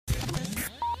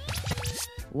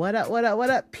What up, what up, what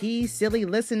up, Silly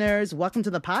listeners? Welcome to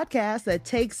the podcast that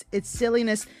takes its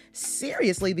silliness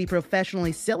seriously, the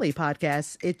Professionally Silly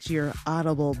podcast. It's your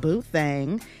audible boo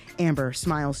thing, Amber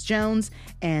Smiles Jones,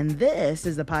 and this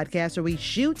is the podcast where we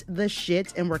shoot the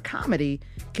shit and where comedy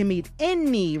can meet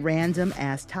any random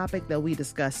ass topic that we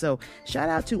discuss. So shout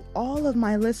out to all of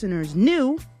my listeners,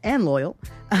 new and loyal.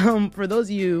 For those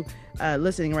of you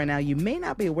listening right now, you may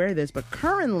not be aware of this, but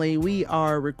currently we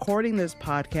are recording this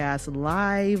podcast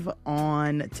live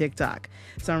on TikTok.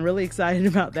 So I'm really excited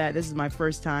about that. This is my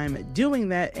first time doing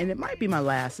that, and it might be my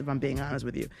last, if I'm being honest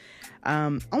with you.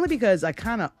 Only because I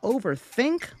kind of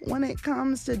overthink when it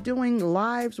comes to doing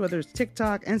lives, whether it's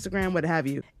TikTok, Instagram, what have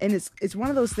you. And it's one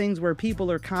of those things where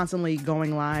people are constantly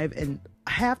going live, and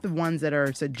half the ones that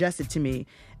are suggested to me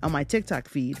on my TikTok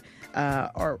feed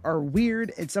are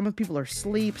weird, and some people are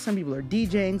asleep, some people are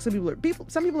DJing,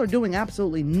 some people are doing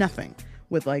absolutely nothing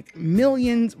with like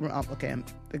millions, okay, I'm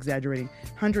exaggerating,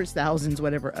 hundreds, thousands,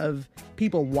 whatever, of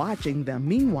people watching them.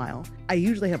 Meanwhile, I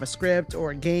usually have a script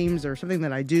or games or something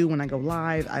that I do when I go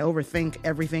live. I overthink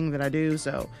everything that I do,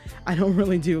 so I don't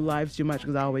really do lives too much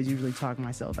because I always usually talk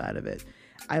myself out of it.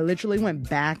 I literally went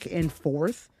back and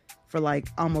forth for like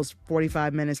almost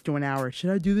 45 minutes to an hour. Should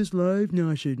I do this live? No,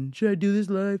 I shouldn't. Should I do this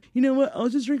live? You know what? I'll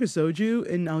just drink a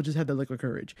soju and I'll just have the liquid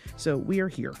courage. So we are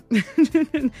here.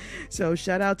 So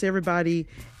shout out to everybody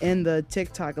in the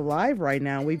TikTok live right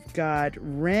now. We've got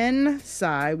Ren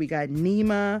Sai, we got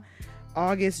Nima,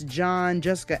 August, John,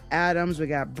 Jessica Adams, we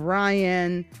got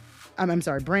Brandon,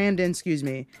 excuse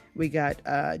me. We got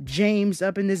James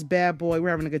up in this bad boy.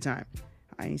 We're having a good time.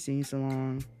 I ain't seen you so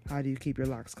long. How do you keep your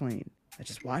locks clean? I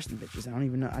just wash them bitches. I don't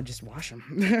even know. I just wash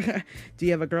them. Do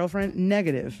you have a girlfriend?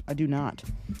 Negative. I do not.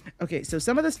 Okay, so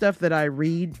some of the stuff that I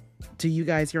read to you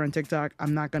guys here on TikTok,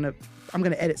 I'm going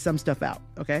to edit some stuff out,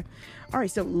 okay? All right,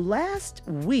 so last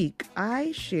week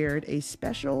I shared a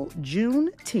special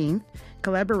Juneteenth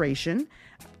collaboration.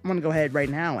 I'm going to go ahead right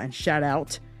now and shout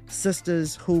out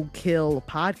Sisters Who Kill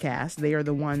podcast. They are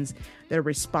the ones that are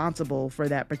responsible for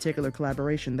that particular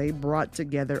collaboration. They brought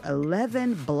together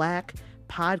 11 Black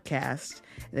podcast.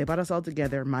 They brought us all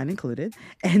together, mine included,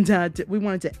 and we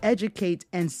wanted to educate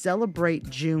and celebrate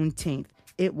Juneteenth.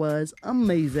 It was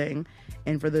amazing.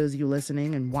 And for those of you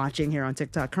listening and watching here on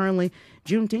TikTok currently,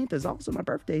 Juneteenth is also my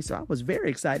birthday, so I was very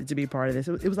excited to be part of this.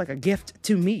 It was like a gift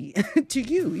to me, to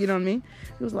you, you know what I mean?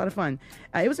 It was a lot of fun.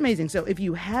 It was amazing. So if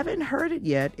you haven't heard it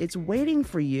yet, it's waiting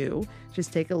for you.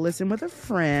 Just take a listen with a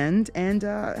friend and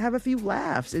have a few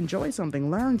laughs, enjoy something,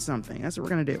 learn something. That's what we're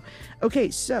going to do. Okay,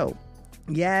 so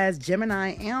yes,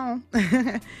 Gemini L.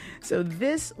 So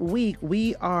this week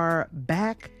we are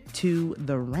back to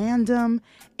the random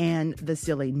and the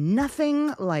silly.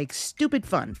 Nothing like stupid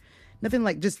fun. Nothing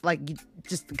like just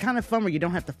the kind of fun where you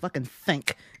don't have to fucking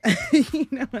think. You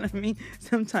know what I mean?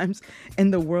 Sometimes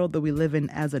in the world that we live in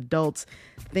as adults,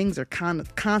 things are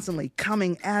constantly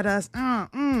coming at us.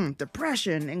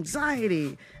 Depression,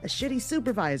 anxiety, a shitty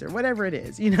supervisor, whatever it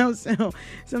is, you know? So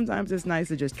sometimes it's nice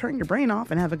to just turn your brain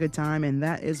off and have a good time. And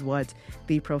that is what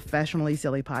the Professionally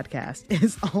Silly podcast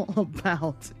is all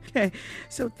about. Okay.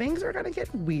 So things are going to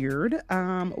get weird.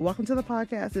 Welcome to the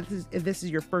podcast. If this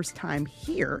is your first time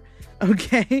here.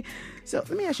 Okay. So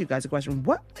let me ask you guys a question.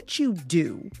 What would you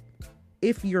do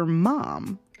if your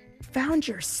mom found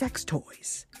your sex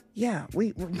toys? Yeah,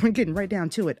 we're getting right down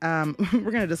to it. We're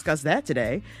going to discuss that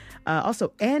today.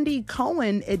 Also, Andy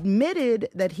Cohen admitted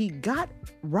that he got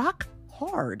rock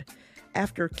hard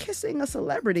after kissing a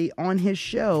celebrity on his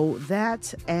show.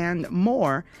 That and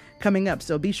more coming up.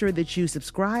 So be sure that you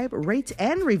subscribe, rate,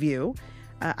 and review.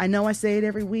 I know I say it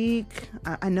every week.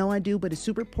 I know I do, but it's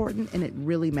super important and it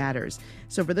really matters.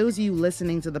 So for those of you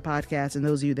listening to the podcast and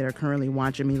those of you that are currently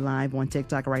watching me live on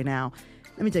TikTok right now,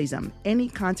 let me tell you something. Any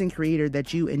content creator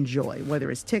that you enjoy, whether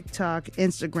it's TikTok,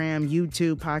 Instagram,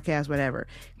 YouTube, podcast, whatever,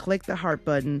 click the heart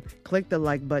button, click the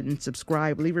like button,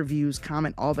 subscribe, leave reviews,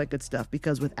 comment, all that good stuff.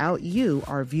 Because without you,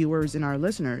 our viewers and our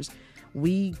listeners,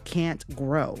 we can't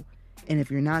grow. And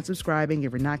if you're not subscribing,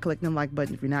 if you're not clicking the like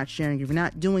button, if you're not sharing, if you're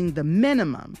not doing the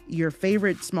minimum, your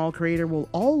favorite small creator will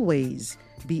always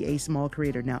be a small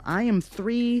creator. Now, I am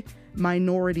 3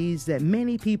 minorities that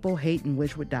many people hate and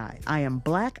wish would die. I am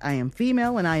Black, I am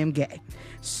female, and I am gay.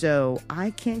 So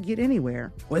I can't get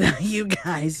anywhere without you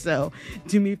guys. So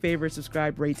do me a favor,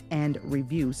 subscribe, rate, and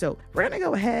review. So we're going to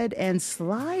go ahead and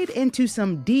slide into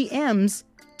some DMs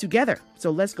together.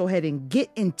 So let's go ahead and get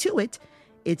into it.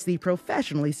 It's the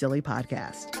Professionally Silly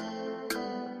podcast.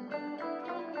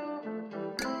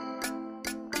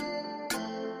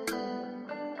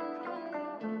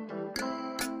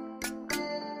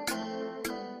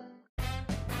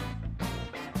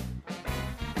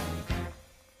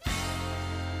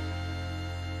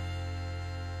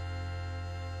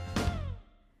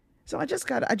 So I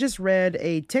just read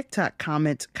a TikTok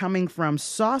comment coming from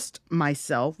Sauced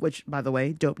Myself, which, by the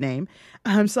way, dope name.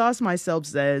 Sauced Myself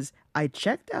says, I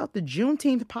checked out the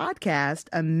Juneteenth podcast.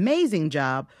 Amazing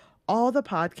job. All the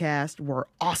podcasts were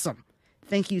awesome.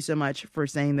 Thank you so much for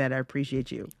saying that. I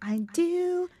appreciate you. I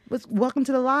do. Welcome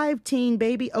to the live, teen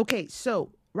baby. Okay, so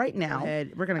right now,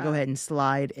 we're going to go ahead and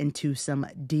slide into some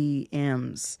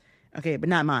DMs. Okay, but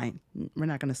not mine. We're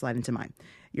not going to slide into mine.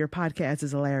 Your podcast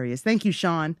is hilarious. Thank you,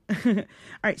 Sean. All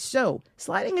right, so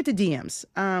sliding into DMs.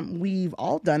 We've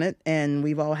all done it, and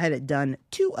we've all had it done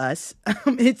to us.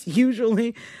 It's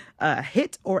usually a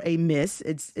hit or a miss.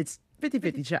 It's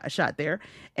 50-50 shot there.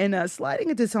 And sliding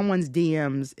into someone's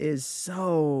DMs is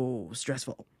so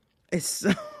stressful. It's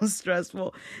so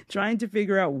stressful trying to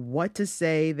figure out what to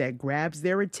say that grabs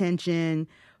their attention,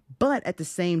 but at the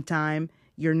same time,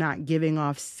 you're not giving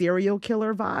off serial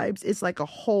killer vibes. It's like a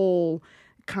whole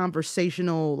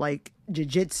conversational, like,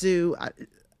 jiu-jitsu. I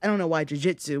don't know why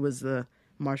jiu-jitsu was the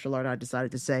martial art I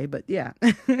decided to say, but yeah.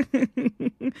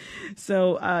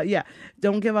 So, yeah,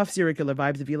 don't give off serial killer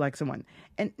vibes if you like someone.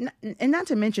 And not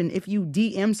to mention, if you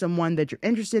DM someone that you're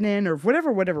interested in, or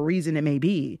for whatever reason it may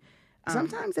be,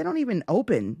 sometimes they don't even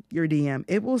open your DM.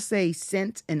 It will say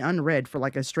sent and unread for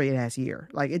like a straight ass year.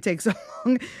 Like, it takes so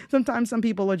long. Sometimes some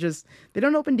people are just, they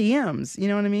don't open DMs. You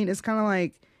know what I mean? It's kind of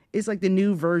like, it's like the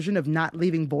new version of not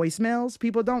leaving voicemails.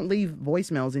 People don't leave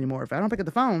voicemails anymore. If I don't pick up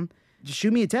the phone, just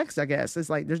shoot me a text, I guess. It's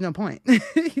like, there's no point. I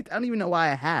don't even know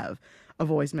why I have a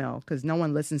voicemail, because no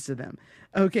one listens to them.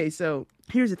 Okay, so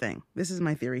here's the thing. This is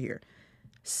my theory here.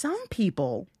 Some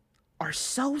people are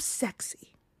so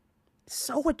sexy,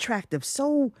 so attractive,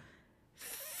 so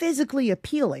physically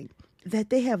appealing that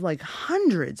they have like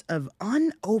hundreds of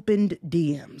unopened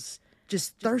DMs,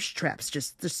 just thirst traps,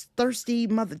 just thirsty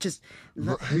mother, just.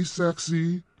 Hey,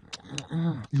 sexy,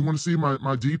 you want to see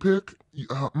my D pic?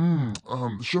 Show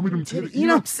me them titties. You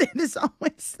know what I'm saying? There's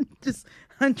always just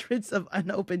hundreds of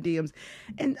unopened DMs,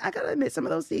 and I gotta admit, some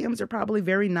of those DMs are probably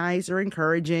very nice or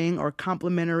encouraging or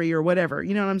complimentary or whatever.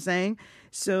 You know what I'm saying?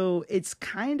 So it's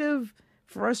kind of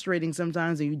frustrating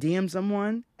sometimes when you DM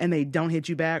someone and they don't hit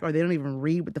you back, or they don't even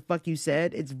read what the fuck you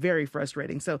said. It's very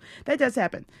frustrating. So that does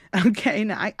happen. Okay.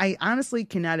 Now I honestly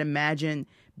cannot imagine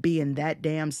being that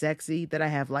damn sexy that I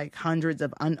have like hundreds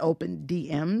of unopened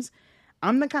DMs.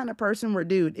 I'm the kind of person where,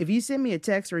 dude, if you send me a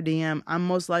text or a DM, I'm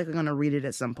most likely going to read it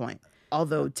at some point.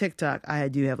 Although TikTok, I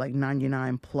do have like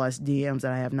 99 plus DMs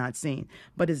that I have not seen.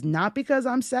 But it's not because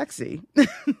I'm sexy.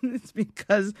 It's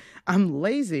because I'm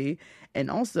lazy. And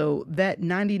also that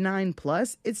 99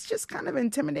 plus, it's just kind of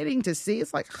intimidating to see.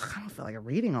 It's like, I don't feel like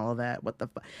reading all of that. What the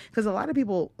fuck? Because a lot of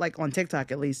people, like on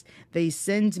TikTok at least, they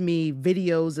send me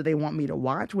videos that they want me to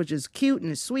watch, which is cute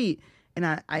and sweet. And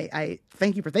I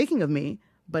thank you for thinking of me.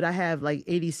 But I have like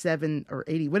 87 or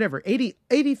 80, whatever,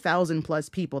 80,000 plus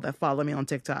people that follow me on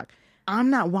TikTok. I'm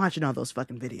not watching all those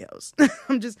fucking videos.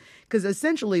 I'm just, because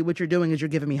essentially what you're doing is you're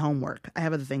giving me homework. I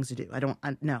have other things to do.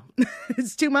 No,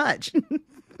 it's too much.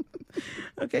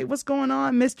 Okay, what's going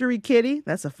on, Mystery Kitty?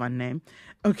 That's a fun name.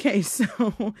 Okay,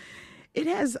 so it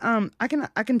has, I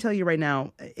can tell you right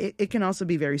now, it can also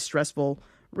be very stressful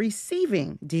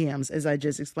receiving DMs, as I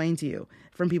just explained to you,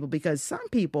 from people, because some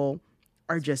people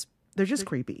are just, they're just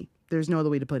creepy. There's no other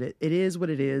way to put it. It is what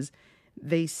it is.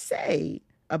 They say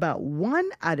about 1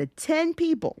 out of 10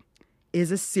 people is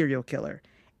a serial killer.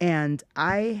 And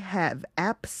I have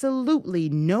absolutely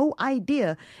no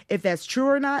idea if that's true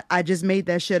or not. I just made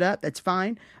that shit up. That's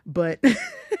fine. But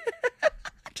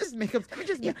just make up.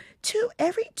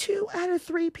 Every 2 out of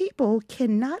 3 people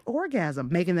cannot orgasm.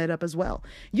 Making that up as well.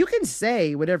 You can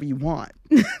say whatever you want.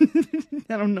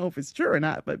 I don't know if it's true or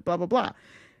not, but blah, blah, blah.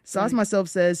 Sauce Myself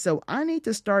says, so I need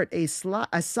to start a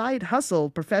side hustle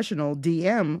professional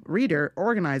DM reader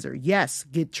organizer. Yes,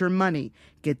 get your money.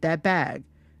 Get that bag.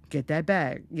 Get that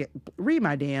bag. Read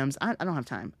my DMs. I don't have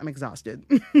time. I'm exhausted.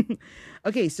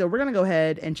 Okay, so we're going to go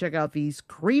ahead and check out these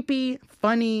creepy,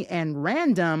 funny, and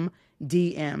random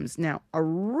DMs. Now,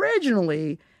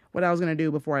 originally, what I was going to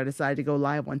do before I decided to go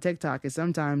live on TikTok is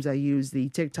sometimes I use the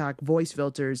TikTok voice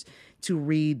filters to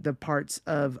read the parts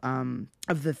of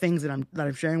the things that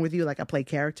I'm sharing with you. Like, I play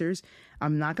characters.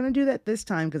 I'm not going to do that this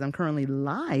time because I'm currently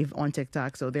live on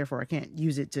TikTok, so therefore I can't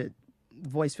use it to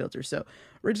voice filter. So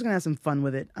we're just going to have some fun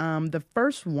with it. The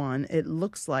first one, it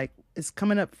looks like it's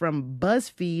coming up from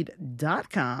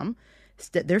BuzzFeed.com.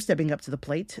 They're stepping up to the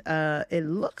plate. It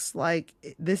looks like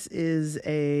this is not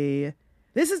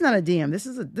a DM.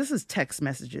 This is text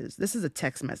messages. This is a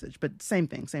text message, but same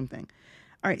thing.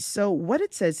 All right. So what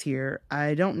it says here,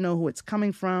 I don't know who it's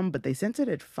coming from, but they sent it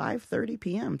at 5:30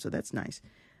 p.m. So that's nice.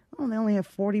 Oh, they only have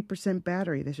 40%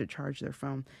 battery. They should charge their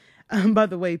phone. By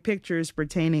the way, pictures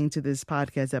pertaining to this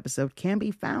podcast episode can be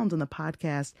found on the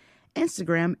podcast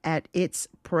Instagram at It's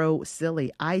Pro Silly,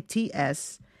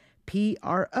 ITSPRO,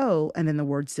 and then the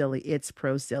word silly, It's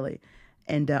Pro Silly.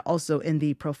 And also in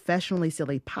the Professionally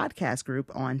Silly podcast group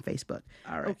on Facebook.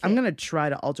 All right. Okay. I'm going to try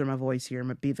to alter my voice here. I'm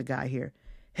going to be the guy here.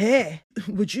 Hey,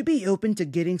 would you be open to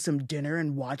getting some dinner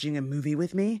and watching a movie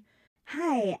with me?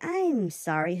 Hi, I'm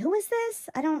sorry. Who is this?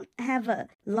 I don't have a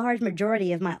large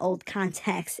majority of my old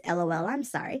contacts. LOL, I'm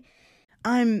sorry.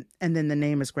 And then the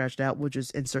name is scratched out. We'll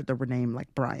just insert the name like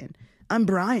Brian. I'm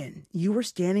Brian. You were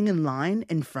standing in line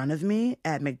in front of me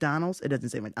at McDonald's. It doesn't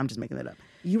say, I'm just making that up.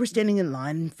 You were standing in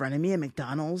line in front of me at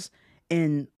McDonald's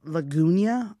in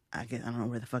Laguna. I don't know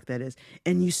where the fuck that is.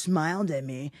 And you smiled at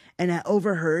me, and I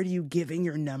overheard you giving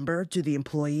your number to the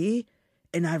employee,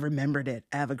 and I remembered it.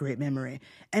 I have a great memory.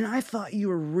 And I thought you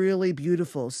were really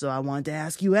beautiful, so I wanted to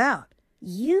ask you out.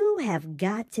 You have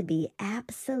got to be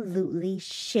absolutely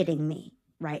shitting me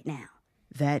right now.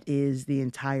 That is the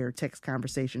entire text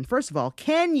conversation. First of all,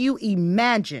 can you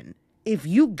imagine if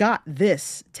you got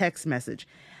this text message?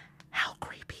 How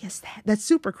creepy is that? That's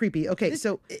super creepy. Okay,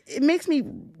 so it makes me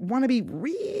want to be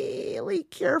really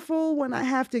careful when I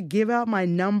have to give out my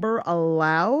number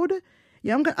aloud.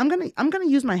 Yeah, I'm gonna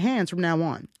use my hands from now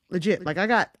on. Legit. Like I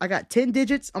got 10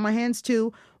 digits on my hands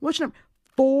too. What's your number?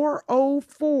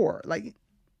 404. Like,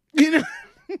 you know.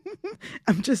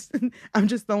 I'm just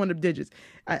throwing up digits.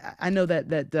 I know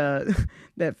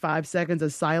that 5 seconds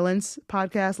of silence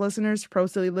podcast listeners, Pro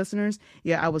Silly listeners.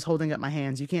 Yeah, I was holding up my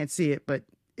hands. You can't see it, but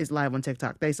it's live on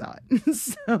TikTok. They saw it.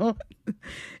 So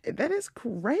that is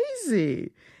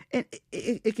crazy. And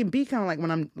it can be kind of like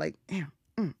when I'm like,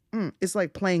 it's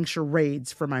like playing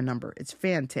charades for my number. It's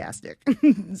fantastic.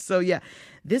 So yeah,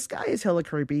 this guy is hella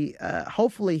creepy.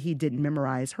 Hopefully he didn't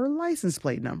memorize her license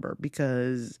plate number,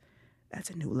 because that's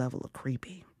a new level of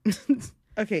creepy.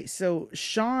 Okay, so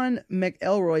Sean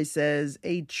McElroy says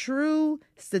a true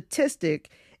statistic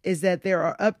is that there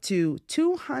are up to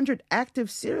 200 active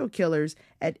serial killers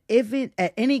at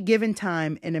any given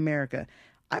time in America.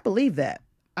 I believe that.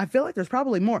 I feel like there's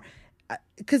probably more.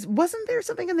 Because wasn't there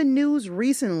something in the news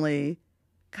recently?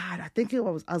 God, I think I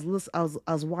was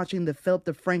watching the Philip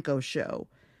DeFranco show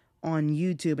on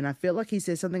YouTube, and I feel like he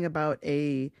said something about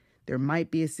there might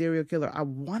be a serial killer. I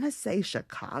want to say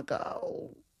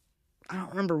Chicago. I don't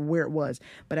remember where it was,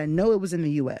 but I know it was in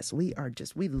the U.S. We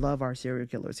love our serial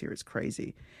killers here. It's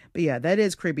crazy. But yeah, that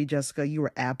is creepy, Jessica. You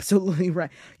were absolutely right.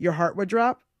 Your heart would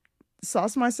drop.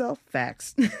 Sauce myself.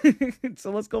 Facts.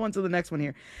 So let's go on to the next one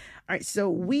here. All right. So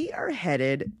we are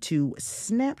headed to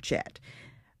Snapchat.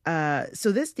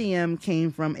 So this DM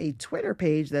came from a Twitter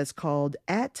page that's called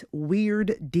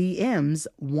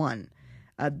 @WeirdDMs1,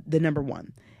 the number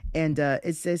 1. And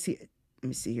it says here, let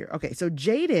me see here. Okay, so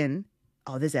Jaden,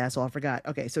 this asshole, I forgot.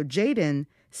 Okay, so Jaden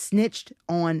snitched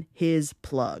on his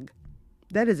plug.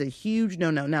 That is a huge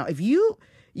no-no. Now, if you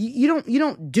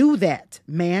don't do that,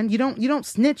 man. You don't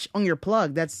snitch on your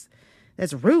plug. That's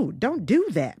rude. Don't do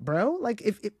that, bro.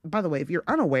 Like by the way, if you're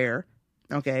unaware,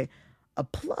 okay, a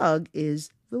plug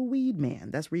is the weed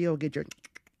man. That's where you'll get your,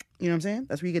 you know what I'm saying?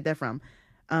 That's where you get that from.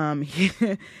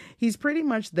 He's pretty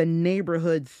much the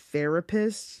neighborhood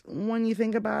therapist when you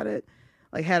think about it.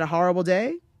 Like, had a horrible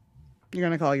day, you're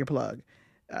going to call your plug.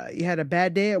 You had a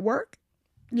bad day at work,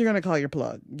 you're going to call your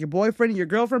plug. Your boyfriend and your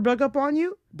girlfriend broke up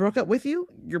with you,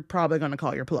 you're probably going to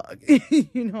call your plug.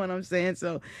 You know what I'm saying?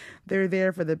 So they're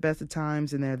there for the best of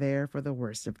times and they're there for the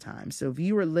worst of times. So if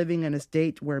you were living in a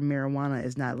state where marijuana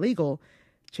is not legal,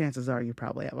 chances are you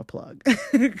probably have a plug.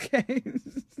 Okay.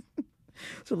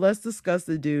 So let's discuss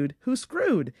the dude who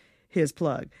screwed his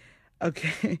plug.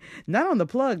 Okay. Not on the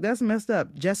plug. That's messed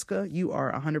up. Jessica, you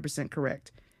are 100%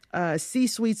 correct.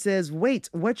 C-Suite says, wait,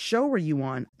 what show were you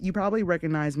on? You probably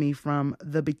recognize me from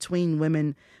the Between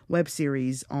Women web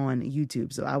series on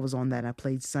YouTube. So I was on that. I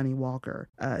played Sunny Walker,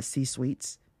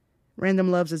 C-Suites. Random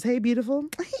Love says, hey, beautiful.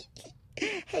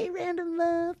 Hey, Random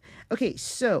Love. Okay,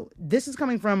 so this is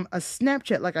coming from a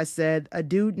Snapchat, like I said, a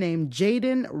dude named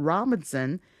Jaden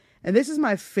Robinson. And this is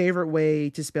my favorite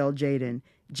way to spell Jaden.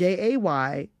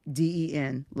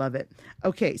 Jayden. Love it.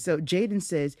 Okay, so Jaden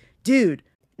says, dude,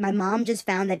 my mom just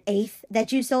found that eighth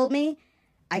that you sold me.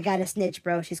 I got a snitch,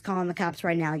 bro. She's calling the cops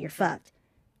right now. You're fucked.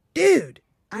 Dude.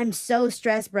 I'm so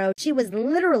stressed, bro. She was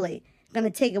literally going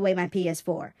to take away my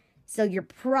PS4. So you're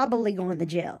probably going to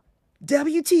jail.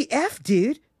 WTF,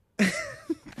 dude?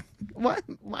 Why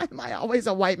am I always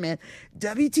a white man?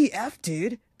 WTF,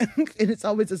 dude? And it's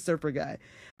always a surfer guy.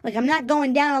 Like, I'm not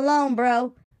going down alone,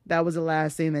 bro. That was the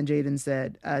last thing that Jaden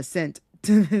said, sent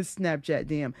to his Snapchat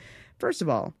DM. First of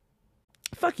all,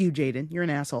 fuck you, Jaden. You're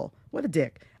an asshole. What a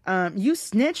dick. You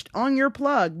snitched on your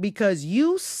plug because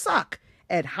you suck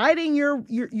at hiding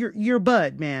your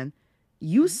bud, man.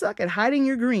 You suck at hiding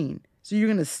your green. So you're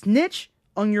going to snitch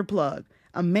on your plug.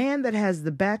 A man that has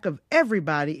the back of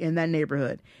everybody in that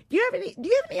neighborhood. Do you have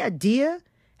any idea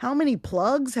how many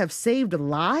plugs have saved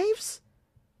lives?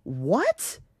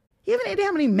 What? You have any idea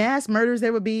how many mass murders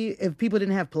there would be if people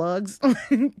didn't have plugs?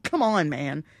 Come on,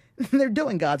 man. They're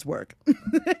doing God's work.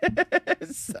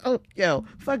 So, yo,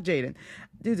 fuck Jaden.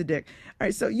 Dude's a dick. All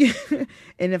right, so and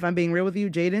if I'm being real with you,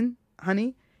 Jaden,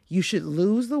 honey, you should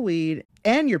lose the weed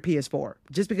and your PS4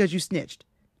 just because you snitched.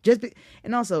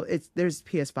 And also there's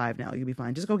PS5 now. You'll be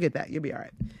fine. Just go get that. You'll be all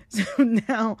right. So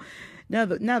now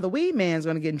the weed man's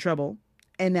gonna get in trouble,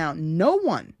 and now no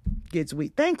one gets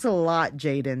weed. Thanks a lot,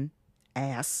 Jaden,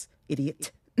 ass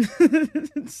idiot.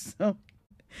 So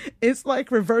it's like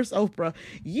reverse Oprah.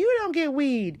 You don't get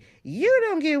weed. You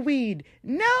don't get weed.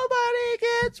 Nobody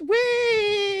gets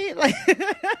weed. Like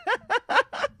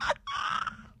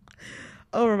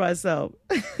over myself.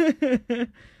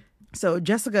 So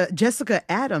Jessica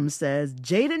Adams says,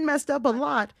 Jaden messed up a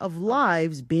lot of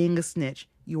lives being a snitch.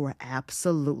 You are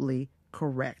absolutely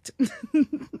correct.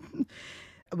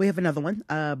 We have another one.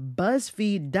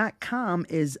 BuzzFeed.com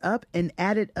is up and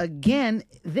at it again.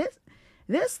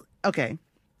 Okay.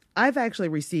 I've actually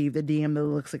received a DM that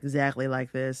looks exactly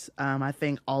like this. I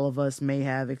think all of us may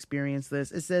have experienced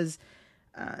this. It says,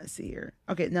 let's see here.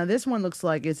 Okay, now this one looks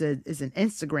like it's an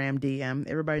Instagram DM.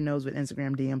 Everybody knows what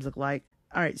Instagram DMs look like.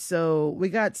 All right, so we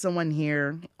got someone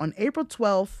here on April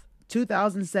 12th,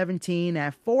 2017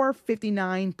 at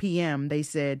 4:59 p.m. They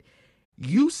said,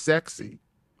 You sexy.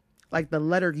 like the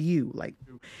letter U, like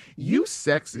You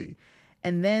sexy.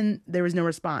 and then there was no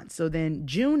response. So then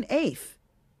June 8th,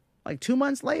 like 2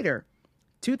 months later,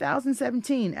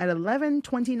 2017 at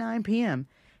 11:29 p.m.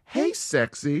 Hey,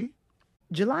 sexy.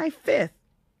 July 5th,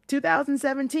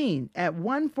 2017 at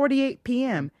 1:48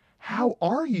 p.m. How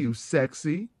are you,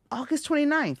 sexy? August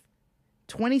 29th,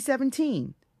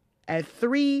 2017 at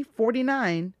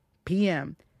 3:49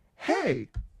 p.m. Hey.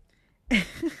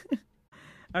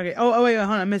 Okay. Oh, wait, hold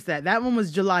on. I missed that. That one was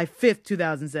July 5th,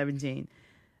 2017.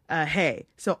 Hey.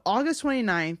 So August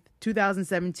 29th,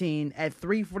 2017 at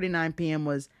 3:49 p.m.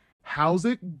 was, How's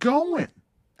it going?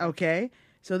 okay.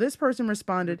 So this person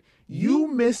responded, You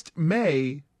missed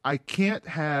May. I can't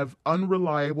have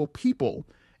unreliable people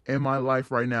in my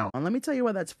life right now. let me tell you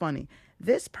why that's funny.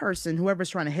 This person,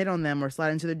 whoever's trying to hit on them or slide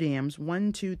into their DMs,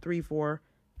 1, 2, 3, 4,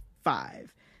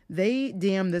 5. They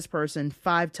DM this person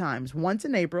 5 times. Once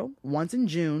in April, once in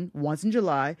June, once in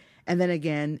July, and then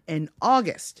again in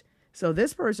August. So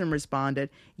this person responded,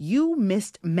 You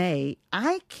missed May.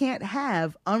 I can't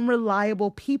have unreliable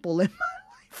people in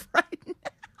my life right now.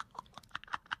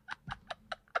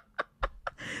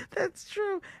 That's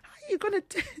true. How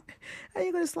are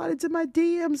you gonna slide into my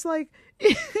DMs like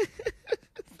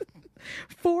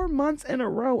 4 months in a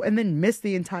row and then miss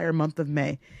the entire month of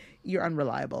May? You're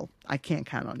unreliable. I can't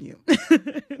count on you.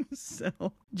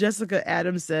 So Jessica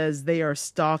Adams says they are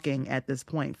stalking at this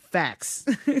point. Facts.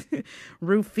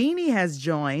 Rufini has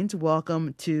joined.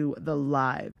 Welcome to the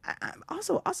live.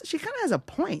 Also, she kind of has a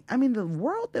point. I mean, the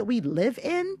world that we live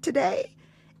in today,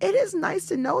 it is nice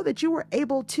to know that you were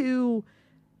able to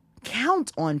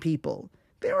count on people.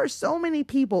 There are so many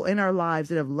people in our lives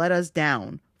that have let us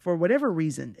down for whatever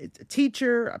reason. It's a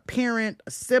teacher, a parent,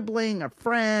 a sibling, a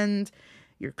friend,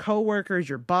 your coworkers,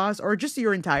 your boss, or just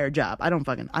your entire job. I don't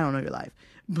know your life.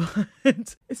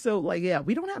 But so like, yeah,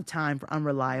 we don't have time for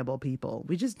unreliable people.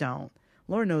 We just don't.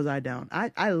 Lord knows I don't.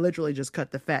 I literally just cut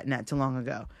the fat net too long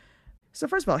ago. So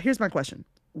first of all, here's my question.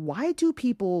 Why do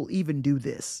people even do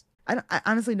this? I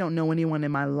honestly don't know anyone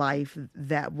in my life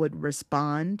that would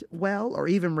respond well or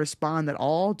even respond at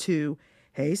all to,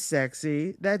 hey,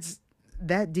 sexy. That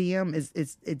DM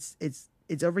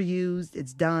it's overused.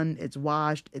 It's done. It's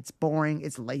washed. It's boring.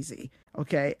 It's lazy.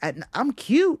 Okay. I'm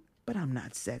cute, but I'm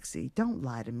not sexy. Don't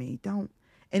lie to me. Don't.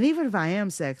 And even if I am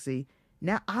sexy,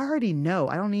 now I already know.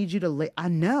 I don't need you to I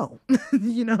know.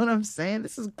 You know what I'm saying?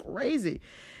 This is crazy.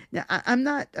 Now I'm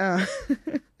not,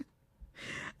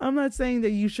 I'm not saying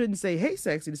that you shouldn't say, hey,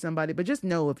 sexy to somebody, but just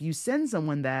know if you send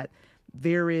someone that,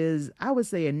 there is, I would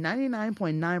say, a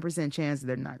 99.9% chance that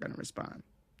they're not going to respond.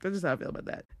 That's just how I feel about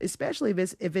that. Especially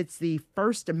if it's the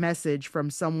first message from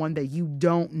someone that you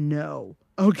don't know.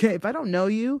 Okay, if I don't know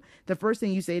you, the first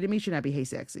thing you say to me should not be, hey,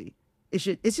 sexy. It's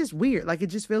just weird. Like, it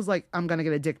just feels like I'm going to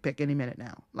get a dick pic any minute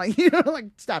now. Like, you know, like,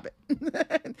 stop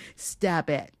it. Stop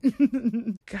it.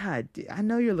 God, I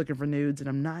know you're looking for nudes and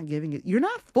I'm not giving it. You're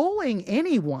not fooling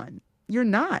anyone. You're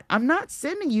not. I'm not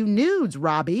sending you nudes,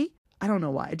 Robbie. I don't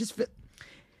know why.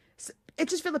 it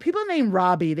just feels like people named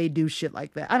Robbie, they do shit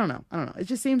like that. I don't know. It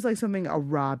just seems like something a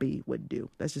Robbie would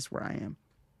do. That's just where I am.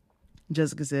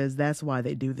 Jessica says, that's why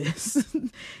they do this.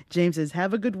 James says,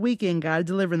 have a good weekend. Gotta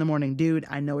deliver in the morning. Dude,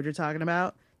 I know what you're talking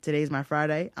about. Today's my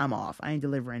Friday. I'm off. I ain't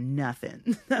delivering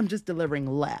nothing. I'm just delivering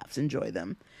laughs. Enjoy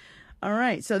them. All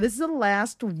right. So this is the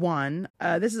last one.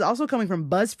 This is also coming from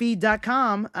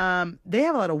BuzzFeed.com. They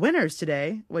have a lot of winners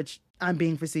today, which I'm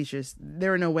being facetious.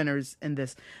 There are no winners in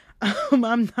this.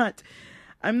 I'm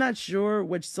not sure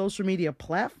which social media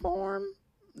platform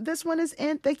this one is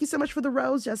in. Thank you so much for the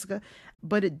rose, Jessica.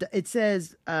 But it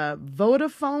says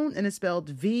Vodafone, and it's spelled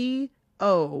VODAFONE,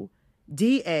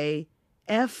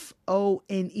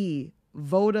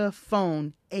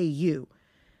 Vodafone AU.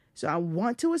 So I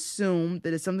want to assume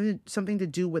that it's something to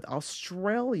do with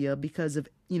Australia because of,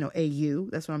 AU.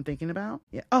 That's what I'm thinking about.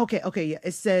 Yeah. Okay. Yeah.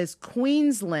 It says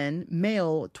Queensland,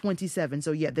 male 27.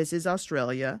 So yeah, this is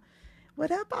Australia.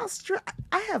 What up, Australia?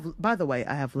 By the way,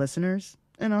 I have listeners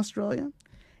in Australia.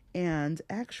 And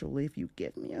actually, if you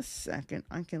give me a second,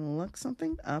 I can look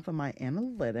something up on my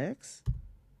analytics.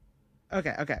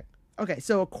 Okay.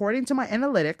 So according to my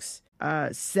analytics,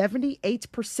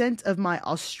 78% of my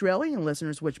Australian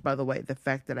listeners, which, by the way, the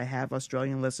fact that I have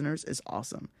Australian listeners is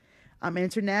awesome. I'm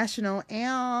international.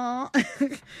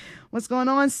 What's going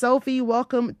on, Sophie?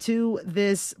 Welcome to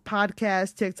this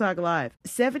podcast, TikTok Live.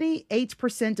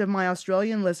 78% of my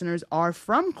Australian listeners are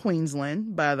from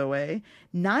Queensland, by the way.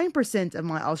 9% of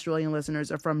my Australian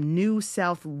listeners are from New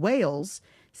South Wales.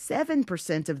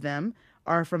 7% of them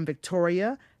are from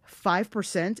Victoria.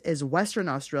 5% is Western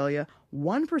Australia.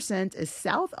 1% is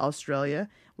South Australia.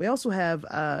 We also have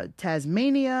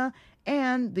Tasmania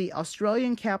and the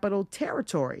Australian Capital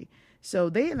Territory.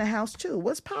 So they in the house too.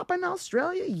 What's poppin',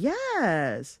 Australia?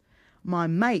 Yes. My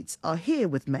mates are here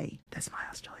with me. That's my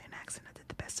Australian accent. I did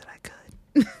the best that I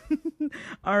could.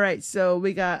 All right. So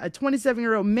we got a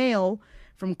 27-year-old male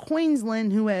from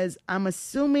Queensland who has, I'm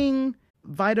assuming,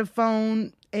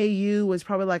 Vodafone AU is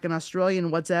probably like an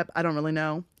Australian WhatsApp. I don't really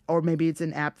know. Or maybe it's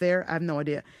an app there. I have no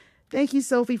idea. Thank you,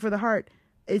 Sophie, for the heart.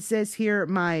 It says here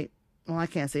I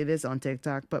can't say this on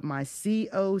TikTok, but my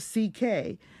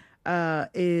COCK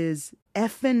is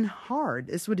effing hard.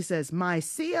 That's what it says. My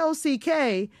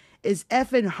COCK is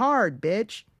effing hard,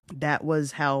 bitch. That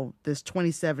was how this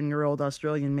 27-year-old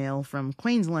Australian male from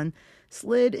Queensland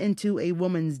slid into a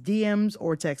woman's DMs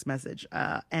or text message.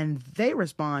 And they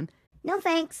respond, no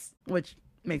thanks. Which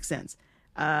makes sense.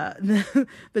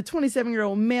 The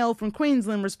 27-year-old male from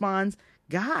Queensland responds,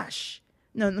 gosh.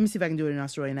 No, let me see if I can do it in an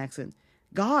Australian accent.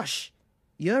 Gosh,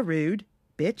 you're rude,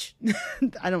 bitch.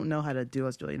 I don't know how to do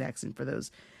Australian accent for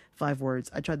those 5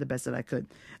 words. I tried the best that I could.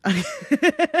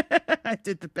 I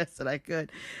did the best that I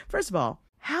could. First of all,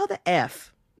 how the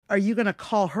F are you going to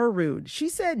call her rude? She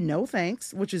said no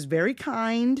thanks, which is very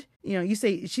kind.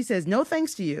 She says no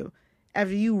thanks to you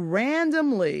after you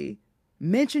randomly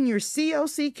mention your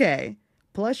COCK,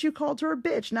 plus you called her a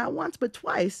bitch, not once, but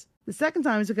twice. The second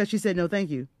time is because she said no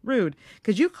thank you. Rude.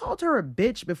 Because you called her a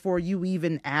bitch before you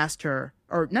even asked her,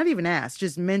 or not even asked,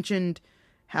 just mentioned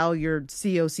how your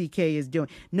COCK is doing.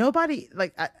 Nobody,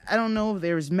 I don't know if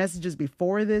there's messages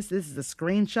before this. This is a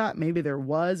screenshot. Maybe there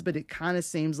was, but it kind of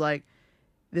seems like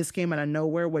this came out of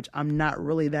nowhere, which I'm not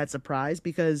really that surprised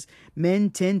because men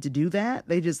tend to do that.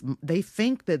 They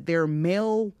think that their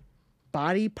male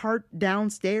body part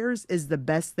downstairs is the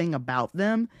best thing about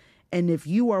them. And if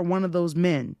you are one of those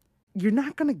men, you're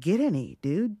not going to get any,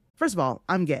 dude. First of all,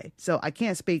 I'm gay, so I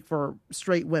can't speak for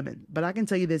straight women, but I can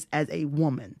tell you this as a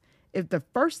woman. If the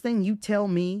first thing you tell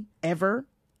me ever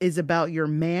is about your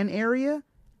man area,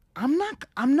 I'm not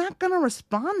going to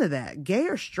respond to that. Gay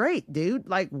or straight, dude.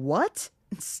 Like, what?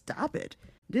 Stop it.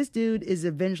 This dude is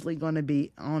eventually going to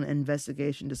be on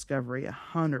investigation discovery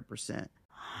 100%.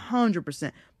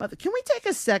 100%. But can we take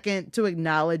a second to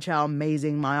acknowledge how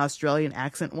amazing my Australian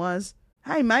accent was?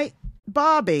 Hey, mate.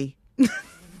 Bobby.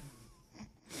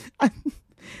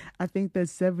 I think that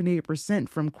 78%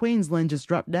 from Queensland just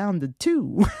dropped down to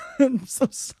 2. I'm so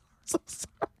sorry.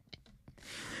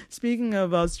 Speaking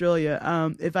of Australia,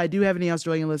 if I do have any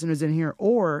Australian listeners in here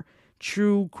or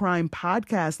true crime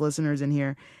podcast listeners in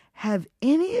here, have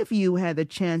any of you had the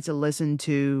chance to listen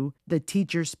to the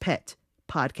Teacher's Pet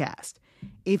podcast?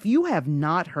 If you have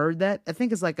not heard that, I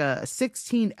think it's like a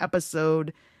 16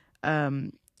 episode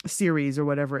series or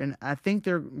whatever, and I think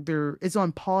it's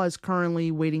on pause currently,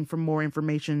 waiting for more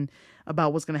information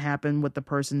about what's going to happen with the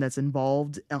person that's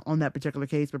involved on that particular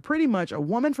case. But pretty much a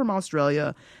woman from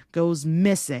Australia goes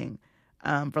missing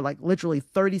for like literally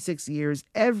 36 years.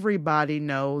 Everybody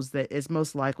knows that it's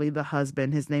most likely the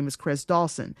husband. His name is Chris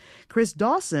Dawson. Chris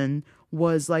Dawson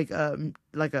was like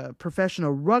a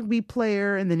professional rugby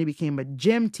player, and then he became a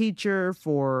gym teacher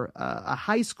for a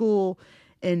high school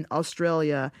in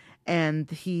Australia. And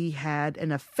he had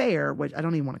an affair, which I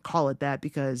don't even want to call it that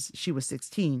because she was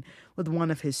 16, with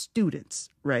one of his students,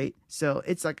 right? So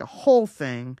it's like a whole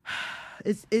thing.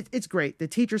 It's great. The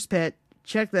Teacher's Pet,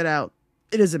 check that out.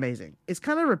 It is amazing. It's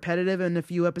kind of repetitive in a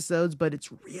few episodes, but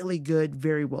it's really good,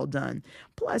 very well done.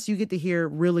 Plus, you get to hear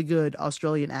really good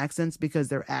Australian accents because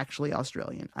they're actually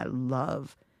Australian. I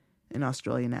love an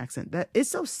Australian accent. That is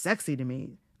so sexy to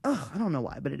me. Oh, I don't know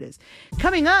why, but it is.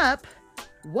 Coming up,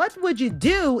 what would you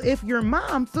do if your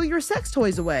mom threw your sex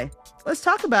toys away? Let's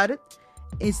talk about it.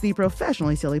 It's the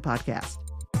Professionally Silly Podcast.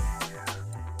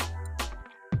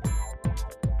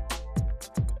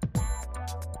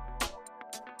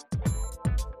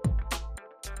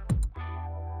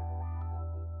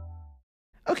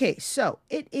 Okay, so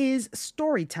it is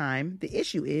story time. The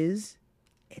issue is,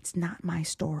 it's not my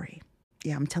story.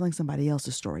 Yeah, I'm telling somebody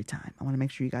else's story time. I want to make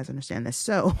sure you guys understand this.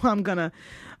 So I'm gonna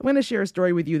share a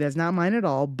story with you that's not mine at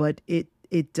all, but it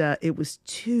was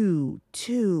too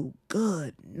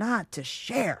good not to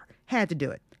share. Had to do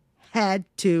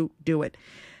it.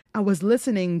 I was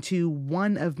listening to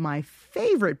one of my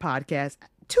favorite podcasts,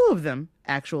 two of them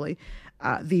actually,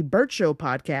 the Bert Show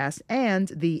podcast and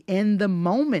the In the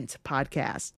Moment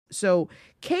podcast. So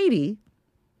Katie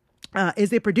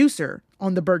is a producer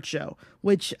on the Bert Show,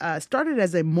 which started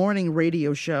as a morning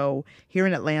radio show here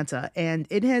in Atlanta, and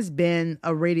it has been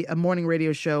a morning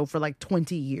radio show for like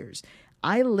 20 years.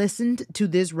 I listened to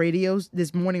this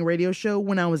morning radio show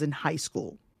when I was in high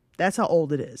school. That's how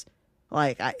old it is.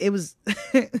 Like it was.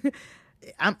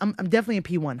 I'm definitely a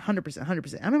P1,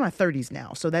 100%. I'm in my 30s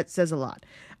now, so that says a lot.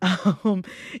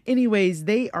 Anyways,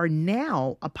 they are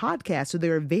now a podcast, so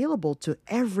they're available to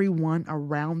everyone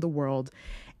around the world.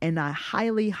 And I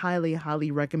highly, highly,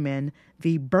 highly recommend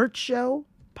the Bert Show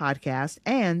podcast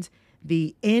and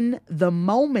the In the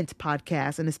Moment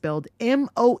podcast, and it's spelled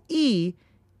MOEMENT,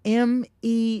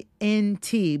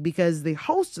 because the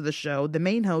host of the show, the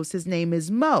main host, his name is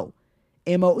Mo.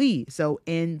 MOE, so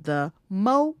In the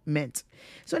Moment.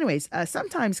 So anyways,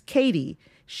 sometimes Katie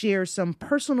shares some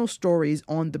personal stories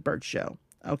on the Bert Show,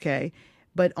 okay?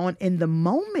 But on In the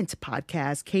Moment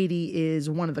podcast, Katie is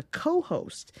one of the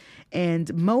co-hosts,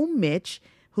 and Mo Mitch,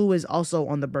 who is also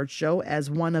on the Bert Show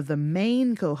as one of the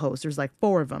main co-hosts. There's like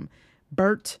four of them.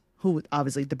 Bert, who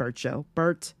obviously the Bert Show,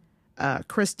 Bert,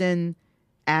 Kristen,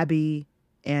 Abby,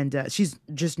 and she's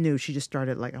just new. She just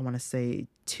started, like, I want to say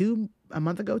 2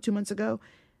 months ago.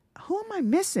 Who am I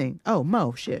missing? Oh,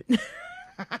 Mo, shit.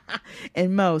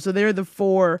 And Mo. So they're the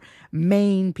four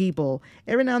main people.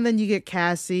 Every now and then you get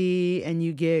Cassie and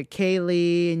you get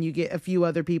Kaylee and you get a few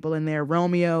other people in there,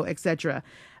 Romeo, etc.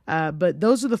 But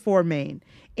those are the four main.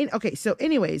 Okay, so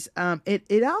anyways,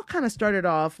 it all kind of started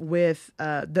off with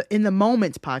the In the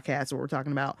Moment podcast, what we're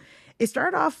talking about. It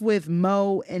started off with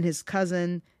Mo and his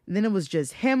cousin. Then it was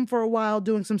just him for a while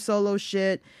doing some solo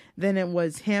shit. Then it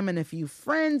was him and a few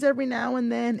friends every now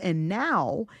and then. And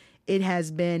now it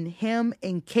has been him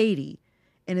and Katie.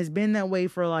 And it's been that way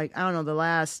for like, I don't know, the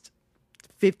last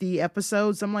 50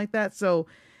 episodes, something like that. So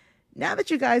now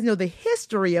that you guys know the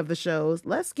history of the shows,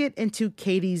 let's get into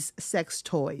Katie's sex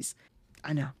toys.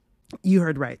 I know. You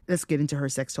heard right. Let's get into her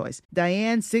sex toys.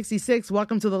 Diane, 66,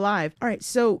 welcome to the live. All right,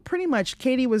 so pretty much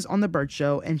Katie was on the Bert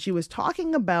Show, and she was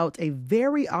talking about a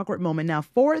very awkward moment. Now,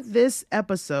 for this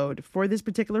episode, for this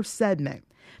particular segment,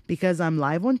 because I'm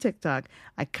live on TikTok,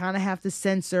 I kind of have to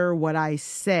censor what I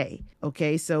say.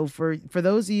 Okay, so for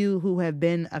those of you who have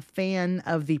been a fan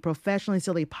of the Professionally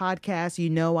Silly podcast, you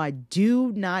know I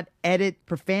do not edit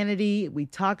profanity. We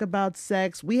talk about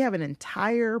sex. We have an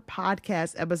entire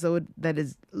podcast episode that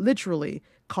is literally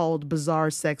called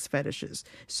Bizarre Sex Fetishes.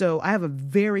 So I have a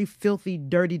very filthy,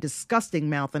 dirty, disgusting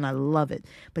mouth, and I love it.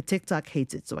 But TikTok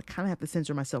hates it, so I kind of have to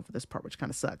censor myself for this part, which kind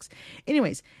of sucks.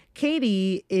 Anyways,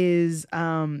 Katie is,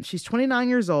 she's 29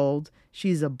 years old.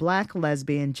 She's a black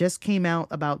lesbian, just came out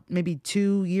about maybe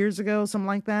 2 years ago, something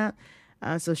like that.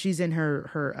 So she's in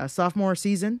her sophomore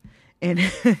season. And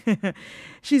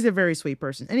she's a very sweet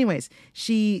person. Anyways,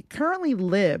 she currently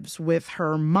lives with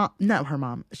her mom, not her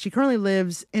mom. She currently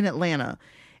lives in Atlanta,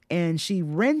 and she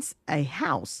rents a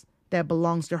house that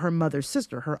belongs to her mother's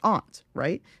sister, her aunt,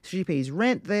 right? So she pays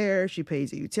rent there. She pays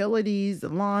the utilities, the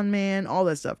lawn man, all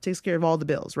that stuff, takes care of all the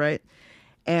bills, right?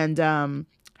 And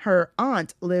Her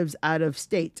aunt lives out of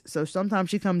state. So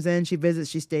sometimes she comes in, she visits,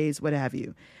 she stays, what have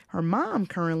you. Her mom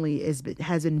currently has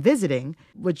been visiting,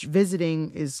 which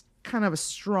visiting is kind of a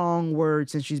strong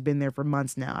word since she's been there for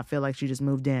months now. I feel like she just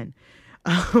moved in.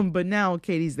 But now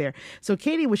Katie's there. So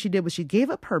Katie, what she did was she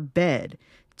gave up her bed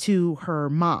to her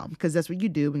mom, because that's what you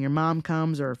do when your mom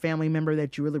comes or a family member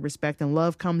that you really respect and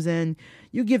love comes in.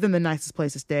 You give them the nicest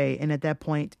place to stay. And at that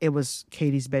point, it was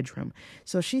Katie's bedroom.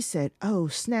 So she said, oh,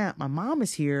 snap, my mom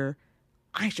is here.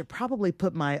 I should probably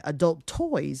put my adult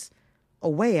toys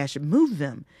away. I should move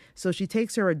them. So she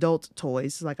takes her adult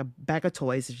toys, like a bag of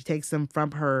toys, and she takes them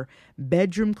from her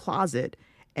bedroom closet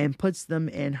and puts them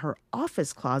in her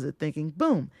office closet, thinking,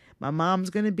 boom, my mom's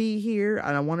going to be here.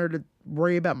 I don't want her to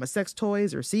worry about my sex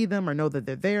toys or see them or know that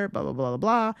they're there, blah, blah, blah, blah,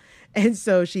 blah. And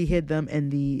so she hid them in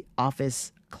the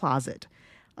office closet.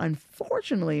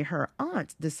 Unfortunately, her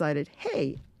aunt decided,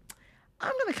 hey,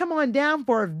 I'm going to come on down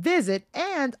for a visit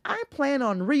and I plan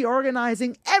on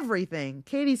reorganizing everything.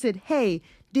 Katie said, hey,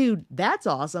 dude, that's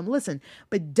awesome. Listen,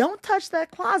 but don't touch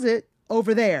that closet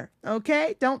over there.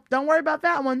 Okay. Don't worry about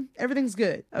that one. Everything's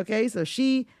good. Okay. So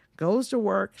she goes to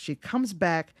work. She comes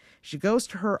back. She goes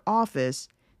to her office.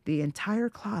 The entire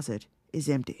closet is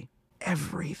empty.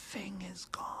 Everything is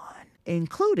gone,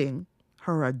 including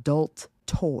her adult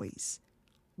toys.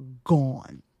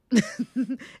 Gone.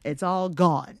 It's all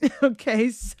gone. Okay.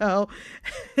 So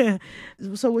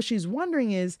what she's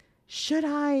wondering is, should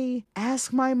I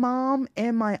ask my mom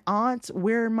and my aunt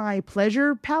where my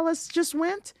pleasure palace just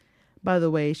went? By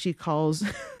the way, she calls,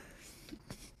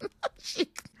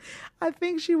 I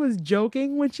think she was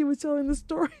joking when she was telling the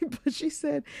story, but she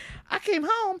said, I came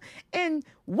home and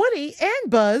Woody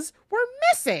and Buzz were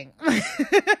missing.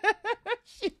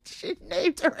 She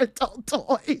named her adult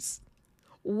toys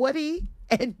Woody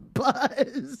and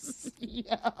Buzz.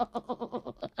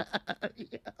 Yo.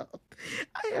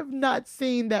 I have not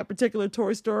seen that particular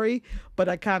Toy Story, but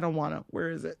I kind of want to.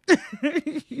 Where is it?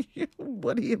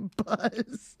 Woody and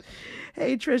Buzz.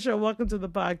 Hey, Trisha, welcome to the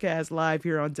podcast live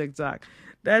here on TikTok.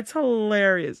 That's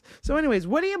hilarious. So anyways,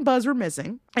 Woody and Buzz were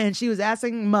missing, and she was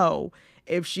asking Mo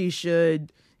if she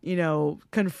should,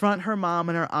 confront her mom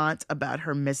and her aunt about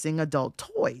her missing adult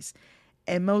toys.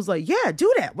 And Mo's like, yeah,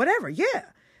 do that, whatever, yeah.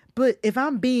 But if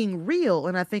I'm being real,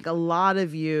 and I think a lot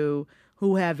of you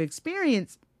who have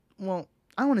experienced, well,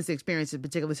 I want to say experience a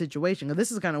particular situation, because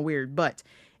this is kind of weird, but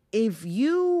if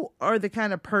you are the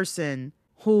kind of person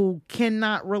who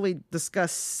cannot really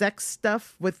discuss sex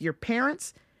stuff with your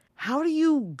parents, how do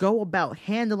you go about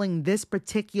handling this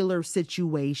particular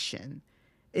situation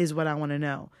is what I want to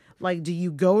know. Like, do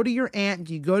you go to your aunt?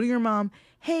 Do you go to your mom?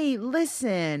 Hey,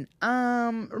 listen,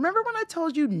 remember when I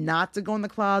told you not to go in the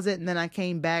closet and then I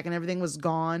came back and everything was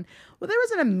gone? Well, there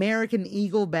was an American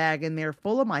Eagle bag in there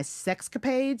full of my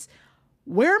sexcapades.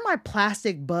 Where are my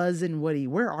plastic Buzz and Woody?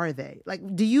 Where are they?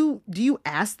 Like, do you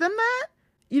ask them that?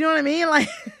 You know what I mean? Like,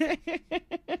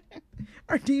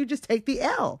 or do you just take the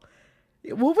L?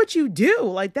 What would you do?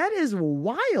 Like, that is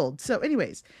wild. So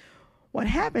anyways, what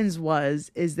happens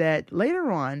is that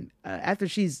later on, after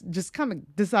she's just kind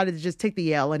of decided to just take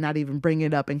the L and not even bring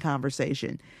it up in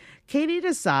conversation, Katie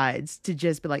decides to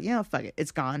just be like, fuck it.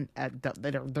 It's gone.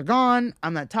 They're gone.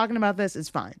 I'm not talking about this. It's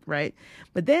fine. Right.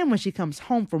 But then when she comes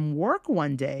home from work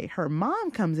one day, her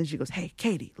mom comes in. She goes, hey,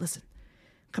 Katie, listen,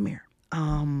 come here.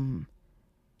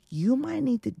 You might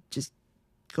need to just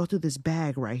go through this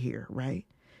bag right here. Right.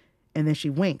 And then she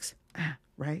winks.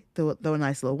 Right. Throw a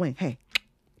nice little wink. Hey,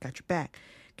 got your back.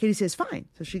 Katie says, fine.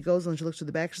 So she goes and she looks through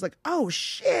the bag. She's like, oh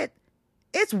shit,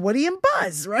 it's Woody and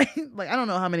Buzz, right? Like, I don't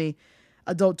know how many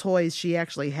adult toys she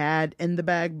actually had in the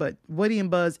bag, but Woody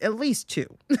and Buzz, at least 2.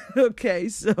 Okay.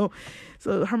 So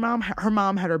her mom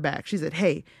had her back. She said,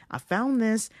 hey, I found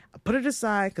this. I put it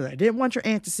aside because I didn't want your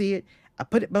aunt to see it. I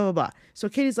put it, blah, blah, blah. So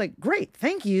Katie's like, great.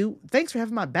 Thank you. Thanks for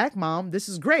having my back, Mom. This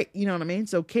is great. You know what I mean?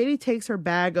 So Katie takes her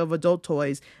bag of adult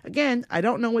toys. Again, I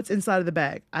don't know what's inside of the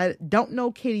bag. I don't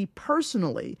know Katie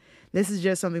personally. This is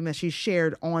just something that she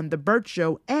shared on The Bert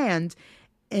Show and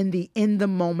in the In the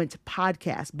Moment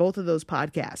podcast, both of those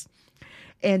podcasts.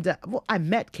 And, I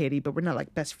met Katie, but we're not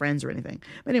like best friends or anything.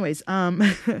 But anyways,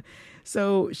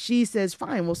 so she says,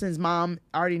 fine. Well, since Mom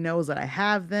already knows that I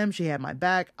have them, she had my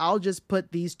back, I'll just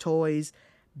put these toys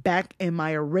back in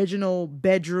my original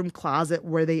bedroom closet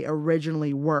where they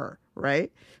originally were.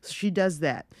 Right. So she does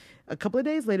that. A couple of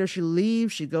days later, she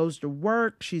leaves. She goes to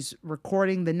work. She's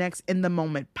recording the next In the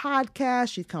Moment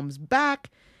podcast. She comes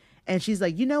back. And she's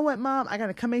like, you know what, Mom? I got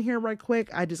to come in here right quick.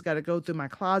 I just got to go through my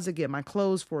closet, get my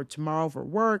clothes for tomorrow for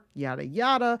work, yada,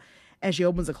 yada. And she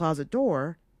opens the closet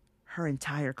door. Her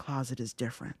entire closet is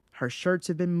different. Her shirts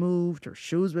have been moved. Her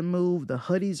shoes been moved. The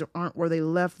hoodies aren't where they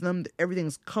left them.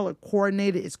 Everything's color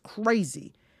coordinated. It's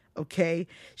crazy. Okay.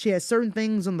 She has certain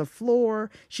things on the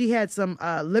floor. She had some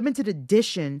limited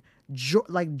edition,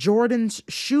 like Jordan's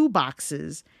shoe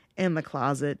boxes in the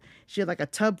closet. She had like a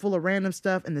tub full of random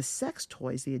stuff, and the sex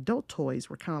toys, the adult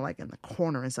toys, were kind of like in the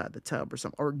corner inside the tub or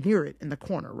something, or near it in the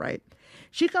corner, right?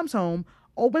 She comes home,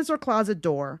 opens her closet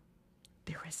door.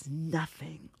 There is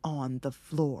nothing on the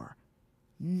floor.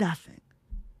 Nothing.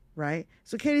 Right?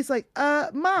 So Katie's like,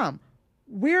 Mom,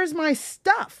 where's my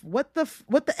stuff? What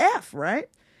the F, right?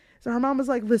 So her mom was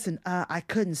like, listen, I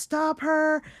couldn't stop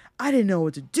her. I didn't know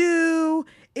what to do.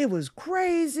 It was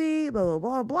crazy, blah, blah,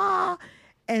 blah, blah.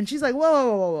 And she's like, whoa,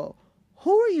 whoa, whoa, whoa.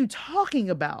 Who are you talking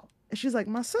about? And she's like,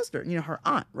 my sister, her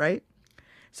aunt, right?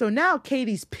 So now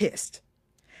Katie's pissed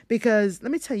because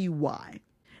let me tell you why.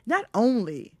 Not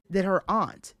only did her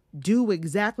aunt do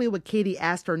exactly what Katie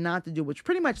asked her not to do, which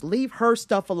pretty much leave her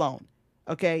stuff alone.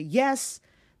 Okay. Yes,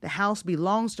 the house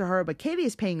belongs to her, but Katie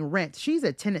is paying rent. She's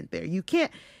a tenant there. You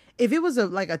can't, if it was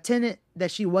a tenant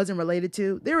that she wasn't related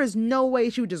to, there is no way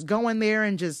she would just go in there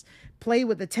and just play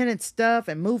with the tenant stuff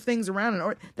and move things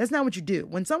around. That's not what you do.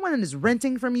 When someone is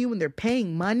renting from you and they're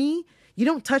paying money, you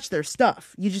don't touch their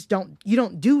stuff. You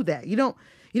don't do that. You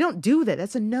don't do that.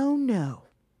 That's a no,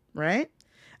 right?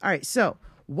 All right. So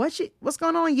what's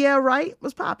going on? Yeah, right.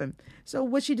 What's popping? So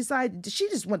what she decided, she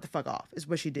just went the fuck off is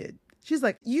what she did. She's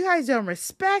like, you guys don't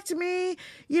respect me.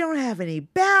 You don't have any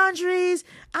boundaries.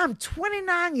 I'm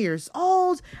 29 years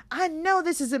old. I know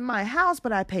this isn't my house,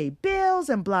 but I pay bills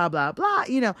and blah, blah, blah.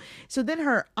 So then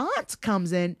her aunt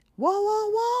comes in. Whoa, whoa,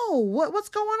 whoa. What's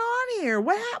going on here?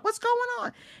 What's going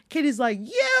on? Katie's like,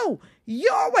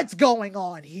 you're what's going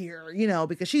on here,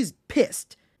 because she's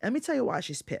pissed. Let me tell you why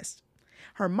she's pissed.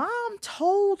 Her mom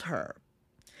told her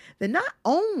that not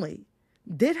only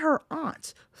did her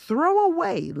aunt throw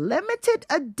away limited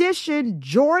edition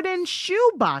Jordan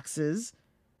shoe boxes,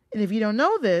 and if you don't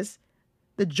know this,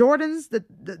 the Jordans,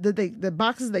 the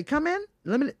boxes they come in,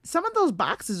 limited, some of those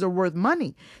boxes are worth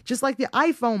money. Just like the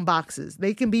iPhone boxes,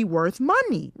 they can be worth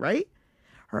money, right?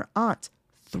 Her aunt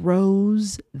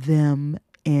throws them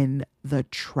in the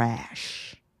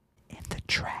trash.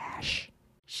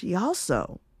 She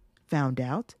also found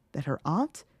out that her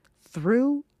aunt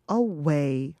threw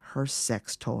away her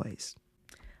sex toys.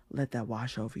 Let that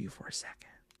wash over you for a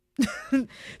second.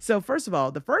 So first of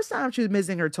all, the first time she was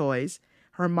missing her toys,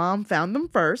 her mom found them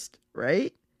first,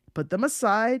 right? Put them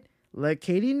aside, let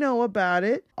Katie know about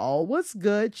it. All was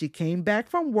good. She came back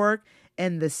from work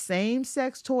and the same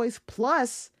sex toys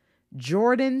plus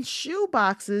Jordan shoe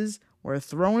boxes were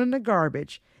thrown in the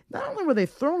garbage. Not only were they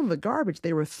thrown in the garbage,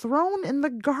 they were thrown in the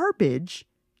garbage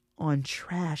on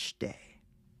trash day.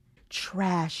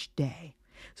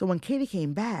 So when Katie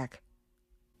came back,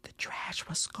 the trash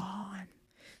was gone.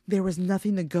 There was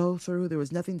nothing to go through. There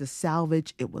was nothing to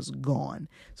salvage. It was gone.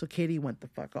 So Katie went the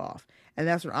fuck off. And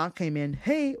that's when aunt came in.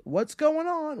 Hey, what's going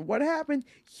on? What happened?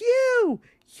 You're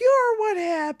what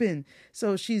happened.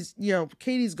 So she's,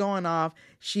 Katie's going off.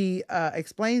 She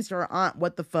explains to her aunt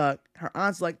what the fuck. Her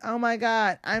aunt's like, oh my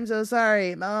God, I'm so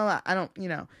sorry. Blah, blah,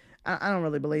 blah. I don't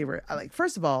really believe her.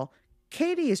 First of all,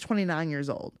 Katie is 29 years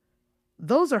old.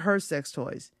 Those are her sex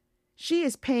toys. She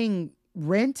is paying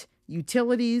rent,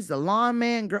 utilities, the lawn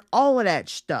man, girl, all of that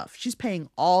stuff. She's paying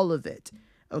all of it.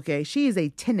 Okay. She is a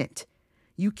tenant.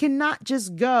 You cannot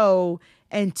just go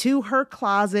into her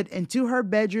closet, into her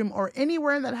bedroom, or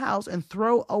anywhere in that house and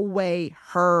throw away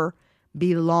her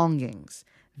belongings.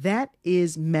 That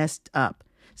is messed up.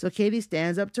 So Katie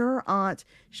stands up to her aunt.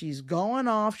 She's going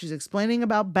off. She's explaining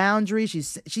about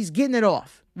boundaries. She's getting it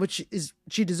off, which is,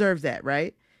 she deserves that,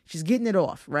 right? She's getting it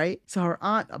off, right? So her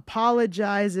aunt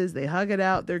apologizes. They hug it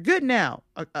out. They're good now,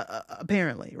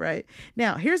 apparently, right?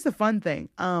 Now, here's the fun thing.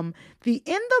 The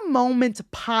In the Moment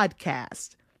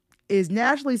podcast is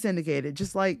nationally syndicated,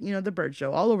 just like, the Bird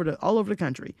Show, all over the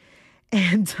country.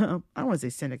 And I don't want to say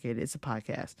syndicated. It's a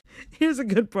podcast. Here's a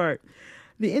good part.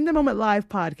 The In the Moment live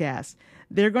podcast.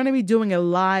 They're going to be doing a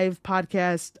live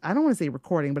podcast. I don't want to say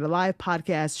recording, but a live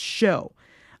podcast show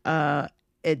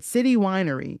at City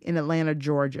Winery in Atlanta,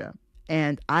 Georgia.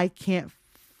 And I can't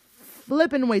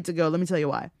flipping wait to go. Let me tell you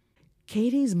why.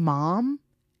 Katie's mom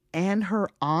and her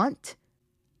aunt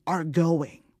are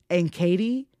going. And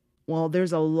Katie, well,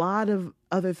 there's a lot of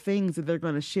other things that they're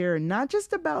going to share, not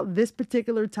just about this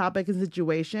particular topic and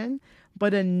situation,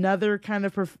 but another kind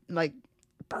of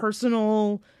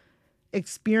personal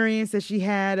experience that she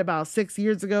had about 6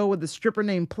 years ago with a stripper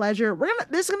named Pleasure.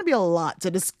 There's going to be a lot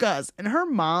to discuss. And her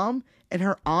mom and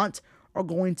her aunt are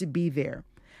going to be there.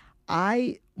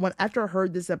 After I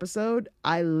heard this episode,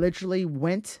 I literally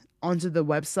went onto the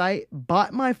website,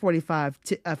 bought my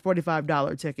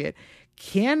 $45 ticket,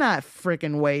 cannot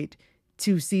freaking wait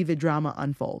to see the drama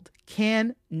unfold.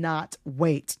 Cannot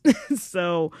wait.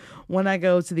 So when I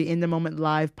go to the In the Moment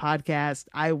Live podcast,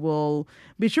 I will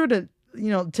be sure to,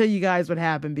 tell you guys what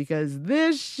happened, because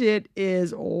this shit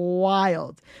is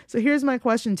wild. So here's my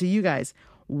question to you guys.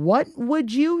 What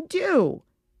would you do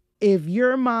if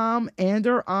your mom and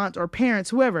or aunt or parents,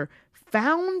 whoever,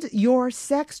 found your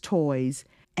sex toys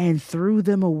and threw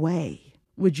them away?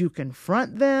 Would you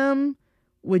confront them?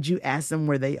 Would you ask them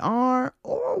where they are?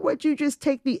 Or would you just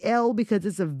take the L because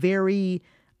it's a very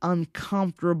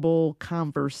uncomfortable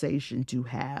conversation to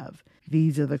have?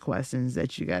 These are the questions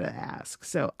that you got to ask.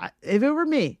 So if it were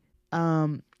me,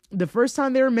 the first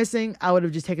time they were missing, I would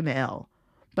have just taken the L.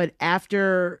 But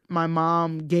after my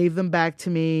mom gave them back to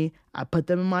me, I put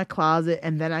them in my closet,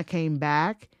 and then I came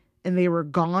back and they were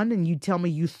gone, and you tell me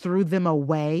you threw them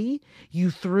away,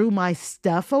 you threw my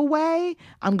stuff away,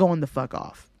 I'm going the fuck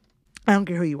off. I don't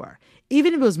care who you are.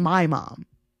 Even if it was my mom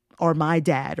or my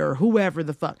dad or whoever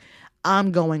the fuck,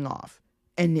 I'm going off,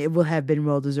 and it will have been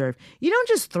well deserved. You don't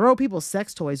just throw people's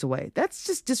sex toys away. That's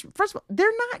just first of all,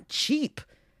 they're not cheap.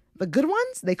 The good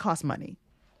ones, they cost money.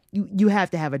 You have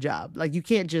to have a job. Like, you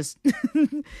can't just,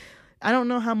 I don't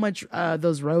know how much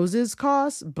those roses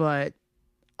cost, but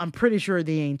I'm pretty sure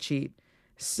they ain't cheap.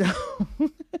 So,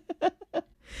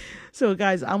 so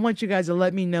guys, I want you guys to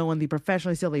let me know on the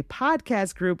Professionally Silly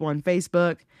podcast group on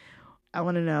Facebook. I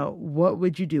want to know, what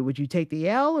would you do? Would you take the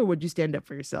L or would you stand up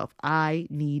for yourself? I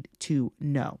need to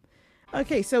know.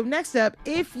 Okay, so next up,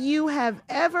 if you have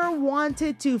ever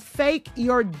wanted to fake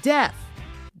your death,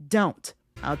 don't.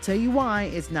 I'll tell you why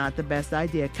it's not the best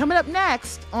idea. Coming up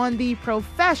next on the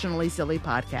Professionally Silly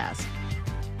podcast.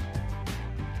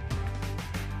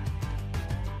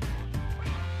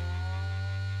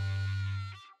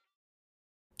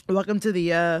 Welcome to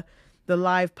the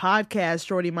live podcast,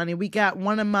 Shorty Money. We got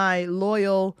one of my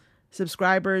loyal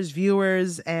subscribers,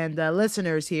 viewers, and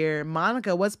listeners here.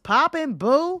 Monica, what's poppin',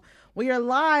 boo? We are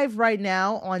live right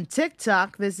now on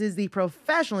TikTok. This is the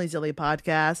Professionally Silly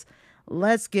podcast.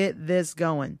 Let's get this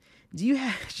going.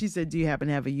 She said, do you happen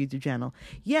to have a YouTube channel?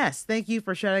 Yes. Thank you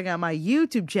for shouting out my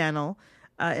YouTube channel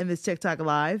in this TikTok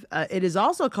live. It is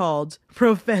also called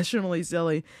Professionally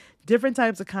Silly. Different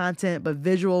types of content, but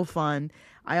visual fun.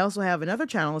 I also have another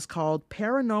channel. It's called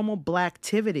Paranormal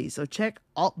Blacktivity. So check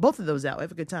both of those out.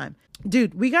 Have a good time.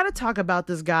 Dude, we got to talk about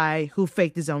this guy who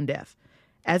faked his own death.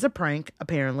 As a prank,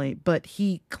 apparently, but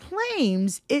he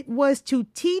claims it was to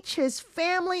teach his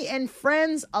family and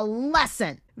friends a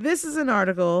lesson. This is an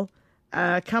article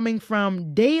coming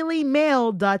from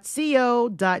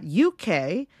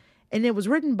dailymail.co.uk, and it was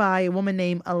written by a woman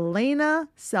named Elena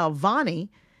Salvani.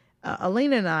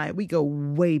 Elena and I, we go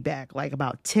way back, like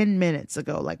about 10 minutes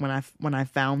ago, like when I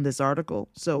found this article.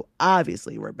 So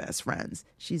obviously we're best friends.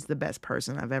 She's the best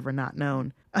person I've ever not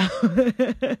known.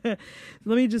 Let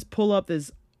me just pull up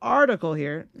this article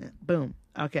here. Boom.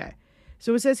 Okay.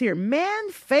 So it says here, man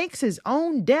fakes his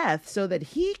own death so that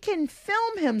he can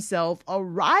film himself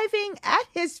arriving at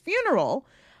his funeral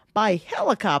by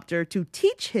helicopter to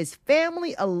teach his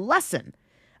family a lesson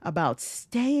about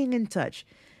staying in touch.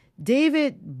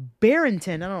 David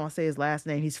Barrington, I don't want to say his last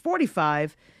name, he's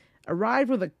 45, arrived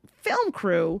with a film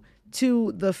crew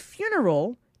to the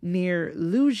funeral near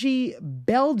Lugy,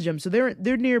 Belgium. So they're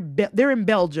in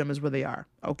Belgium is where they are.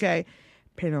 Okay.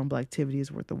 Paranormal Blacktivity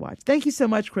is worth the watch. Thank you so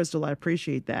much, Crystal. I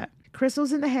appreciate that.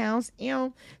 Crystal's in the house.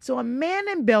 So a man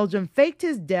in Belgium faked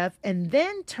his death and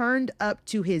then turned up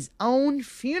to his own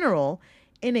funeral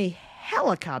in a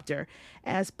helicopter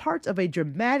as part of a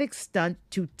dramatic stunt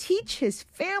to teach his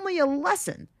family a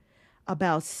lesson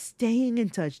about staying in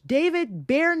touch. David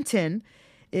Barrington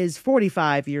is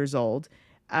 45 years old.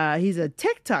 He's a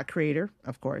TikTok creator,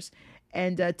 of course,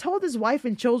 and told his wife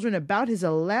and children about his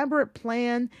elaborate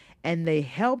plan, and they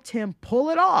helped him pull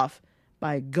it off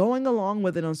by going along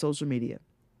with it on social media.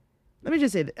 Let me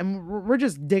just say that, and we're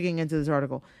just digging into this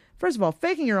article. First of all,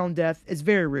 faking your own death is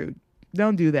very rude.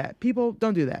 Don't do that. People,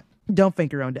 don't do that. Don't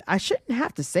fake your own death. I shouldn't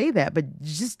have to say that, but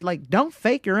just like, don't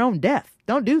fake your own death.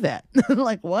 Don't do that.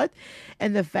 Like, what?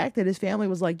 And the fact that his family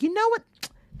was like, you know what?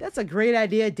 That's a great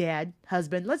idea, Dad,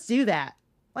 husband. Let's do that.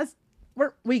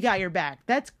 We got your back.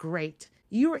 That's great.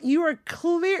 You're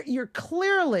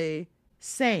clearly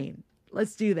sane.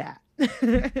 Let's do that.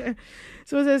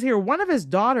 So it says here, one of his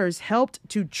daughters helped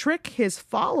to trick his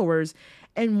followers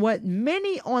in what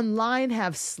many online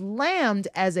have slammed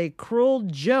as a cruel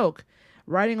joke,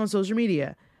 writing on social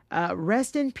media,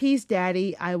 rest in peace,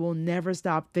 Daddy. I will never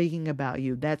stop thinking about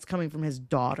you. That's coming from his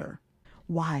daughter.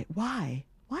 Why?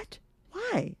 What?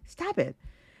 Why? Stop it.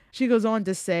 She goes on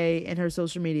to say in her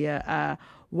social media,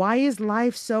 why is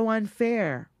life so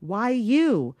unfair? Why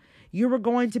you? You were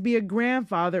going to be a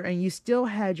grandfather and you still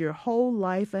had your whole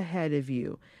life ahead of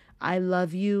you. I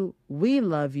love you. We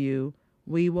love you.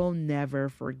 We will never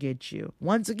forget you.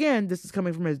 Once again, this is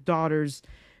coming from his daughter's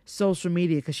social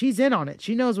media because she's in on it.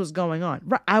 She knows what's going on.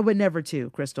 I would never too,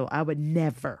 Crystal. I would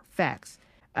never. Facts.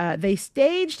 They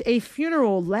staged a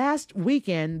funeral last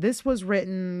weekend. This was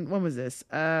written, when was this?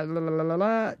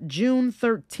 June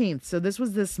 13th. So this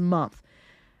was this month.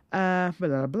 Blah,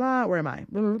 blah, blah. Where am I?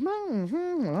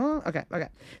 Okay.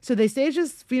 So they staged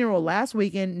this funeral last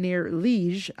weekend near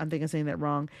Liege. I think I'm saying that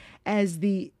wrong. As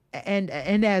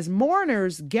as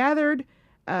mourners gathered,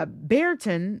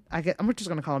 Berton, I'm just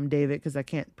going to call him David because I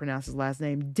can't pronounce his last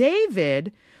name.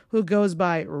 David, who goes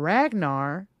by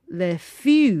Ragnar Le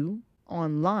Feu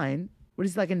online. What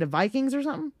is he, like into Vikings or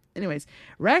something? Anyways,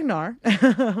 Ragnar,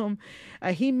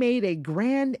 he made a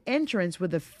grand entrance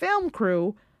with a film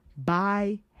crew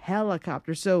by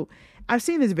helicopter. So I've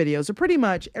seen this video. So pretty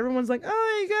much everyone's like, oh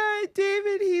my God,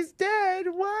 David, he's dead.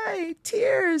 Why?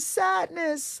 Tears,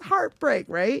 sadness, heartbreak,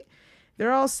 right?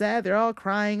 They're all sad. They're all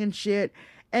crying and shit.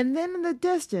 And then in the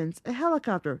distance, a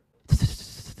helicopter.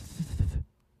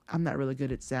 I'm not really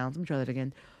good at sounds. Let me try that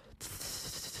again.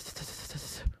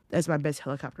 That's my best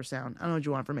helicopter sound. I don't know what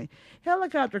you want from me.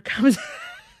 Helicopter comes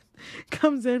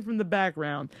in from the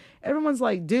background. Everyone's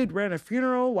like, dude, we're at a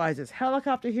funeral. Why is this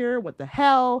helicopter here? What the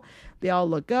hell? They all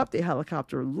look up. The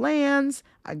helicopter lands.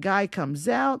 A guy comes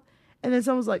out. And then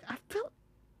someone's like,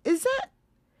 is that?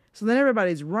 So then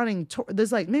everybody's running.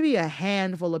 There's like maybe a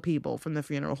handful of people from the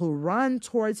funeral who run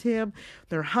towards him.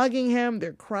 They're hugging him.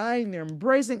 They're crying. They're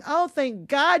embracing. Oh, thank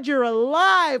God you're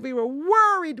alive. We were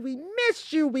worried. We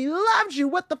missed you. We loved you.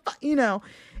 What the fuck? You know,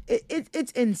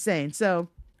 it's insane. So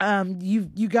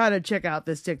you got to check out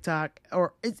this TikTok,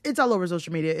 or it's all over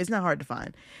social media. It's not hard to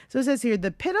find. So it says here,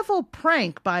 the pitiful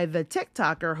prank by the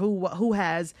TikToker who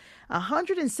has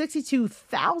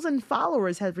 162,000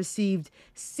 followers has received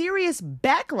serious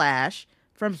backlash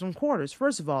from some quarters.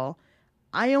 First of all,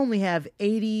 I only have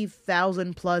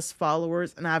 80,000 plus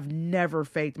followers and I've never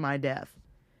faked my death.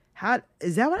 How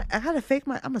is that what I gotta fake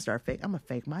my, I'm gonna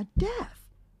fake my death.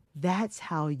 That's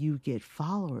how you get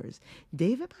followers.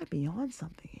 David might be on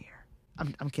something here.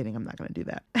 I'm kidding. I'm not going to do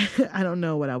that. I don't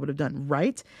know what I would have done.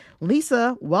 Right?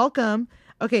 Lisa, welcome.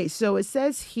 Okay, so it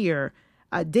says here,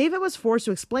 David was forced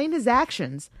to explain his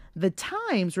actions. The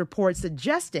Times reports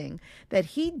suggesting that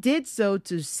he did so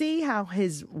to see how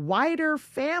his wider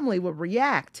family would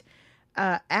react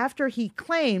after he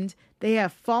claimed they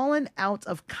have fallen out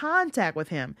of contact with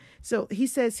him. So he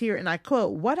says here, and I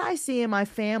quote, "What I see in my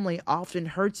family often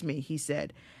hurts me," he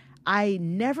said. "I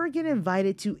never get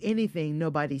invited to anything.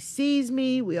 Nobody sees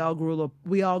me. We all grew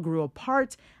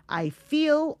apart. I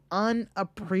feel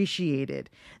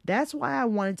unappreciated. That's why I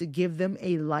wanted to give them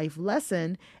a life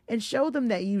lesson and show them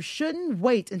that you shouldn't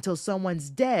wait until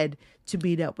someone's dead to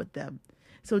meet up with them."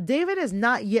 So David has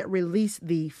not yet released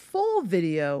the full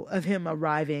video of him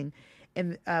arriving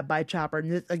by chopper.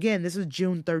 And this is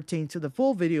June 13th, so the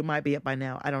full video might be up by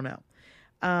now. I don't know.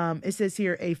 It says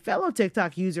here, a fellow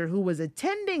TikTok user who was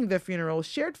attending the funeral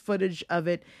shared footage of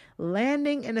it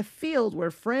landing in a field where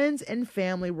friends and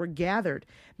family were gathered.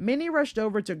 Many rushed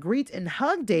over to greet and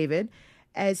hug David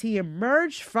as he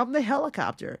emerged from the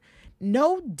helicopter,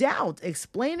 no doubt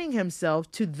explaining himself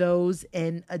to those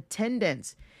in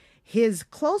attendance. His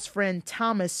close friend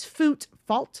Thomas Foot,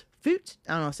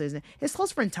 I don't know how to say his name. His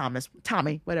close friend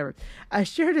Tommy, whatever,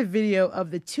 shared a video of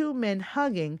the two men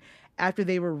hugging after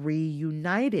they were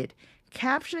reunited,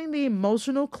 captioning the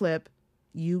emotional clip,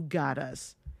 "You got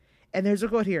us." And there's a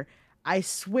quote here. "I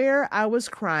swear I was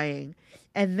crying.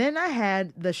 And then I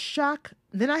had the shock,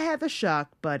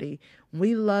 buddy.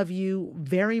 We love you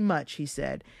very much," he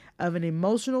said, of an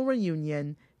emotional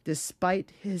reunion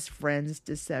despite his friend's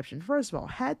deception. First of all,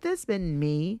 had this been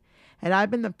me, had I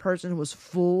been the person who was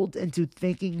fooled into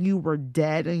thinking you were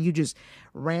dead and you just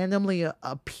randomly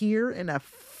appear in a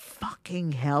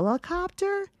fucking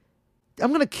helicopter, I'm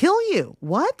going to kill you.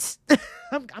 What?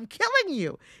 I'm killing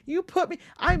you.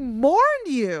 I mourned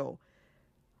you.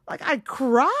 Like, I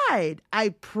cried. I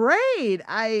prayed.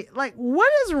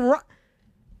 What is wrong?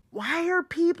 Why are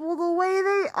people the way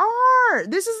they are?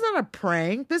 This is not a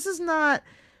prank. This is not...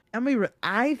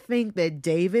 I think that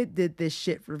David did this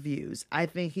shit for views. I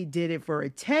think he did it for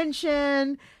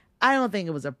attention. I don't think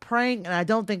it was a prank, and I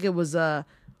don't think it was a,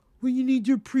 well, you need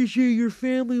to appreciate your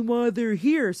family while they're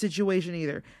here situation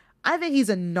either. I think he's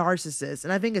a narcissist,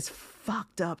 and I think it's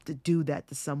fucked up to do that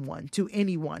to someone, to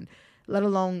anyone, let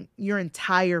alone your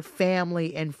entire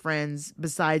family and friends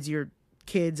besides your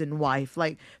kids and wife.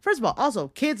 Like, first of all, also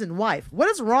kids and wife. What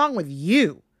is wrong with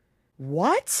you?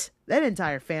 What? That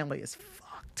entire family is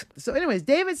fucked. So anyways,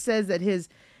 David says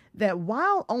that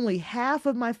while only half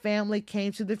of my family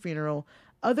came to the funeral,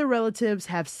 other relatives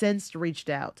have since reached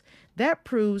out. That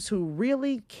proves who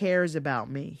really cares about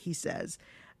me, he says.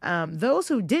 Those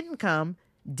who didn't come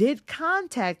did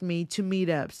contact me to meet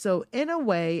up. So in a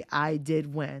way, I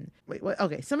did win. Wait,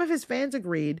 okay. Some of his fans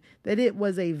agreed that it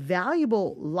was a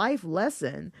valuable life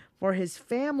lesson for his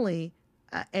family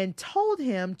and told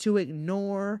him to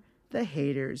ignore the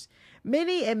haters.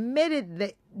 Many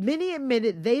admitted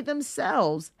they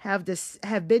themselves have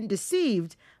been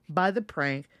deceived by the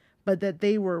prank, but that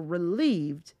they were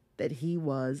relieved that he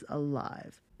was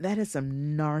alive. That is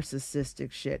some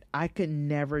narcissistic shit. I could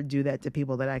never do that to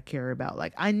people that I care about.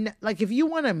 Like if you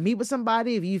want to meet with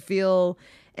somebody, if you feel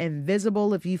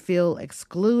invisible, if you feel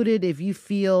excluded, if you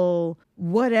feel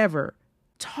whatever,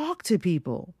 talk to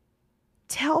people.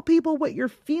 Tell people what you're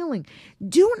feeling.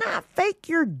 Do not fake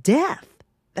your death.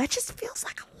 That just feels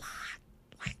like a lot.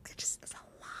 Like it just is a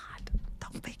lot.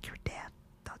 Don't fake your death.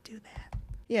 Don't do that.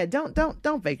 Yeah,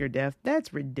 don't fake your death.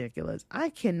 That's ridiculous. I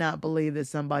cannot believe that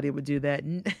somebody would do that.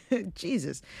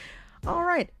 Jesus. All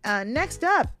right. Next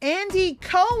up, Andy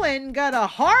Cohen got a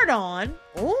hard-on.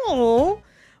 Oh,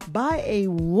 by a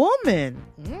woman.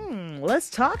 Let's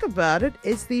talk about it.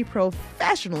 It's the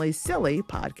Professionally Silly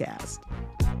podcast.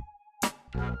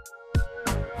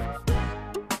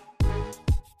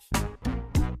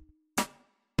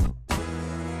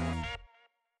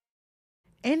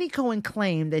 Andy Cohen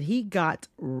claimed that he got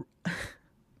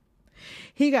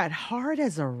hard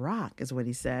as a rock, is what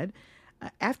he said,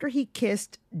 after he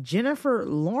kissed Jennifer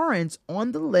Lawrence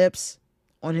on the lips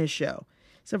on his show.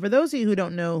 So for those of you who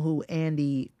don't know who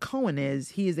Andy Cohen is,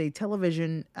 he is a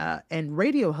television and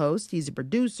radio host. He's a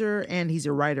producer and he's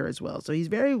a writer as well. So he's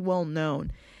very well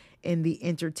known in the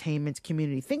entertainment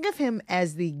community. Think of him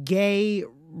as the gay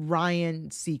Ryan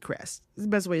Seacrest. That's the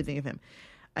best way to think of him.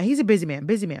 He's a busy man.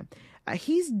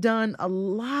 He's done a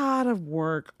lot of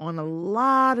work on a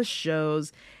lot of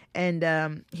shows,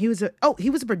 and he was a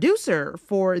producer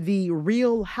for the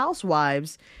Real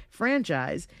Housewives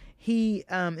franchise. He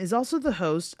is also the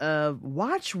host of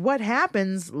Watch What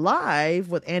Happens Live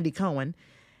with Andy Cohen,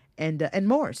 and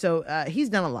more. So he's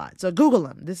done a lot. So Google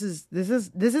him. This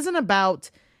isn't about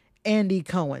Andy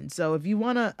Cohen. So if you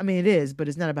want to, it is, but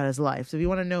it's not about his life. So if you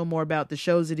want to know more about the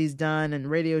shows that he's done and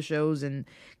radio shows and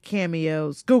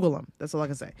cameos, Google him. That's all I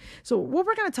can say. So what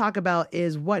we're going to talk about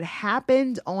is what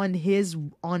happened on his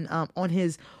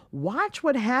Watch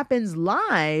What Happens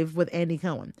Live with Andy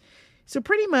Cohen. So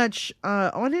pretty much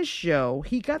on his show,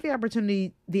 he got the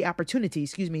opportunity,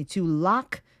 to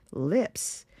lock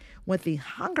lips with the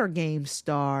Hunger Games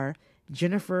star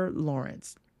Jennifer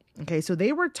Lawrence. Okay, so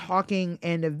they were talking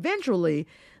and eventually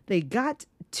they got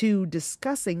to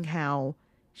discussing how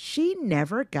she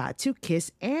never got to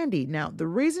kiss Andy. Now, the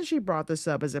reason she brought this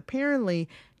up is apparently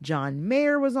John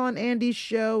Mayer was on Andy's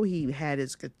show. He had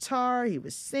his guitar. He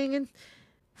was singing.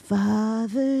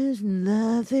 Fathers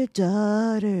love their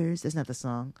daughters. That's not the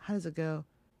song. How does it go?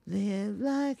 Live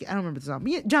like... I don't remember the song.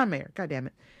 Yeah, John Mayer. God damn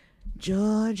it.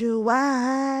 Georgia,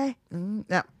 why?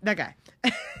 No, that guy.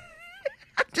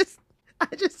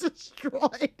 I just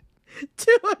destroyed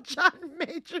two of John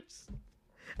Majors.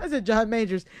 I said John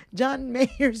Majors. John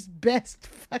Mayer's best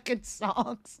fucking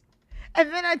songs.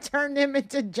 And then I turned him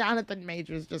into Jonathan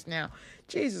Majors just now.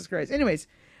 Jesus Christ. Anyways,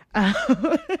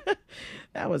 that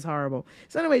was horrible.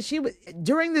 So anyway,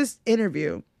 during this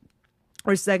interview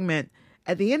or segment,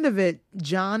 at the end of it,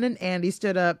 John and Andy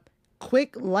stood up,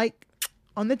 quick like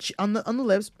on the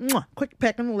lips, quick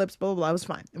peck on the lips, blah, blah, blah. It was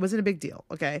fine. It wasn't a big deal.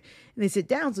 Okay. And they sit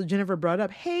down. So Jennifer brought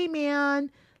up, hey man,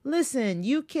 listen,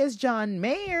 you kissed John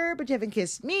Mayer, but you haven't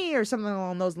kissed me, or something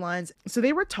along those lines. So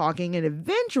they were talking, and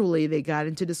eventually they got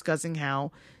into discussing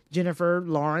how Jennifer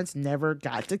Lawrence never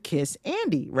got to kiss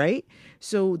Andy, right?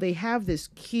 So they have this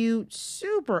cute,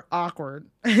 super awkward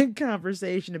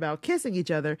conversation about kissing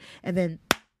each other, and then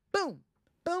boom,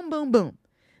 boom, boom, boom.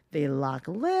 They lock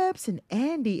lips, and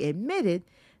Andy admitted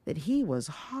that he was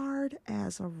hard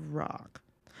as a rock.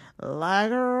 Like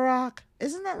a rock.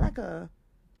 Isn't that like a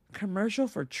commercial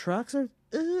for trucks? Or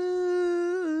ooh,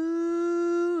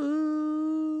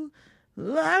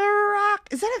 like a rock.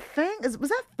 Is that a thing? Was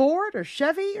that Ford or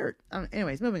Chevy? Or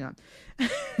anyways, moving on.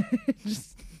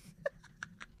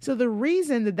 So the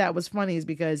reason that was funny is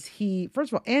because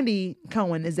first of all, Andy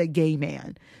Cohen is a gay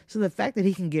man. So the fact that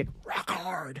he can get rock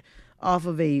hard off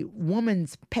of a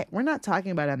woman's peck. We're not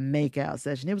talking about a makeout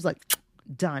session. It was like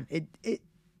done. It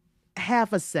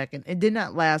half a second. It did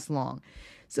not last long.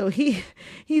 So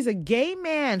he's a gay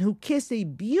man who kissed a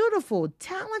beautiful,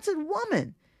 talented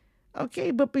woman.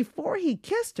 Okay, but before he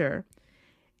kissed her,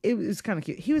 it was kind of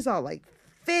cute. He was all like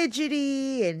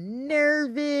fidgety and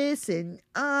nervous and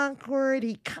awkward.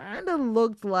 He kind of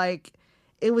looked like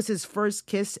it was his first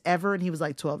kiss ever and he was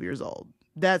like 12 years old.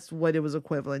 That's what it was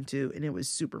equivalent to, and it was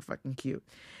super fucking cute.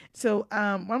 So what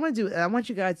I'm going to do, I want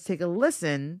you guys to take a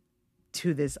listen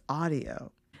to this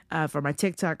audio. For my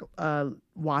TikTok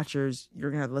watchers, you're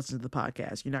going to have to listen to the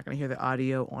podcast. You're not going to hear the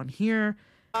audio on here.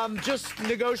 I'm just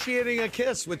negotiating a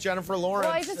kiss with Jennifer Lawrence.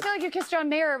 Well, I just feel like you kissed John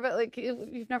Mayer, but like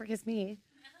you've never kissed me.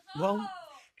 Well,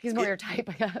 he's more your type,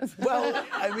 I guess. well,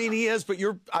 I mean, he is, but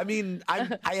I am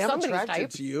Somebody's attracted type.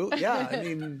 to you. Yeah, I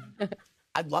mean,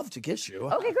 I'd love to kiss you.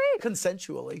 Okay, great.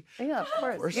 Consensually. Yeah, of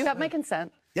course. course. You have my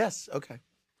consent. Yes. Okay.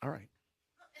 All right.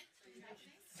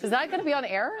 Is that going to be on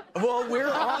air? Well, we're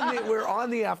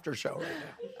on the after show right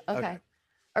now. Okay.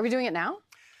 Are we doing it now?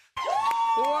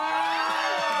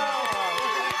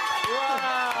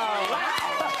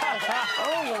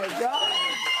 Oh my God.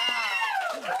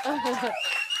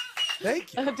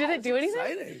 Thank you. Did it do anything?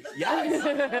 Exciting. Yes.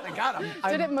 Oh my God.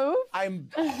 Did it move? I'm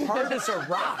hard as a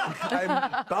rock.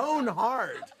 I'm bone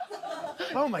hard.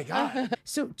 Oh my God.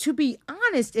 So to be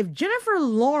honest, if Jennifer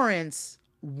Lawrence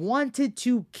wanted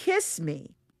to kiss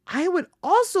me, I would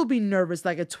also be nervous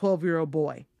like a 12-year-old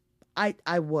boy. I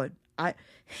would.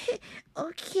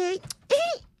 Okay.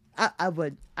 I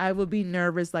would. I would be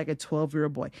nervous like a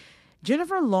 12-year-old boy.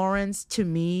 Jennifer Lawrence, to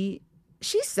me,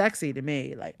 she's sexy to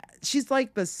me. Like, she's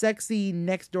like the sexy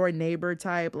next door neighbor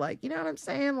type. Like, you know what I'm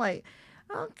saying? Like,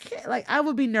 okay. Like, I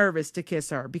would be nervous to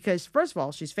kiss her because, first of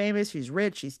all, she's famous, she's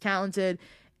rich, she's talented.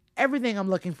 Everything I'm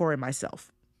looking for in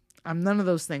myself. I'm none of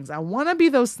those things. I want to be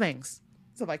those things.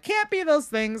 So if I can't be those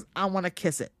things, I want to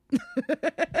kiss it.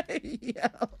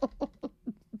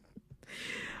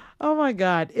 Oh my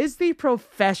God. It's the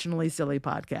Professionally Silly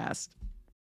Podcast.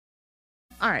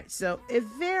 All right. So if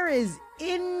there is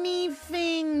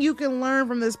anything you can learn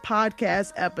from this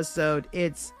podcast episode,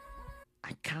 it's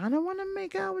I kind of want to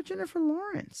make out with Jennifer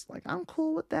Lawrence. Like, I'm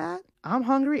cool with that. I'm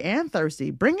hungry and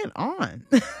thirsty. Bring it on.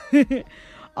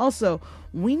 Also,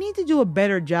 we need to do a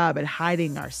better job at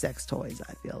hiding our sex toys,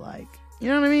 I feel like. You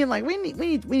know what I mean? Like, we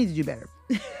need to do better.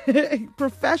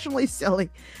 Professionally Silly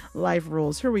life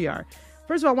rules. Here we are.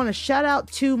 First of all, I want to shout out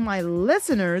to my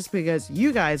listeners because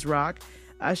you guys rock.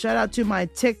 Shout out to my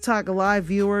TikTok live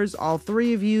viewers. All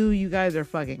three of you. You guys are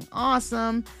fucking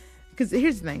awesome. Because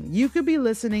here's the thing. You could be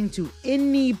listening to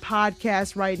any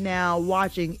podcast right now,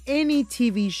 watching any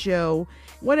TV show,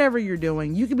 whatever you're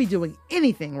doing. You could be doing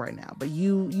anything right now. But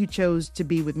you chose to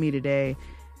be with me today.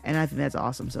 And I think that's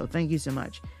awesome. So thank you so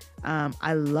much.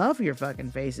 I love your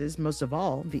fucking faces. Most of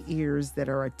all, the ears that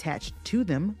are attached to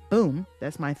them. Boom.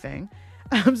 That's my thing.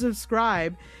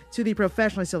 Subscribe to the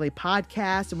Professionally Silly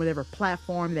Podcast and whatever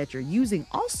platform that you're using.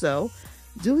 Also,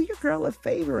 do your girl a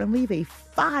favor and leave a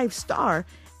 5-star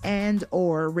and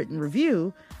or written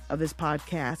review of this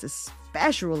podcast,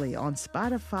 especially on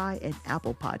Spotify and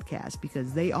Apple Podcasts,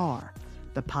 because they are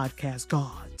the podcast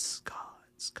gods.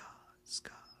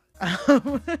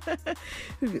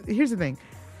 Here's the thing.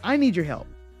 I need your help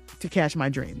to catch my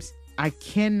dreams. I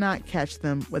cannot catch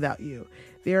them without you.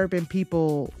 There have been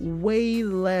people way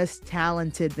less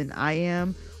talented than I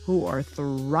am who are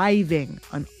thriving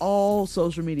on all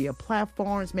social media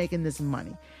platforms making this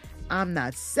money. I'm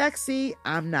not sexy,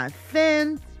 I'm not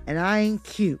thin, and I ain't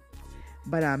cute.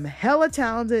 But I'm hella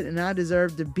talented and I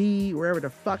deserve to be wherever the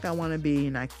fuck I want to be,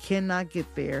 and I cannot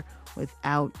get there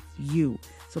without you.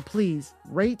 So please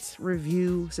rate,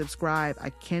 review, subscribe.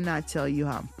 I cannot tell you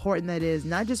how important that is,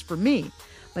 not just for me,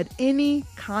 but any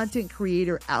content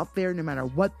creator out there, no matter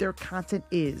what their content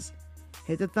is.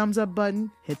 Hit the thumbs up button,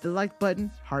 hit the like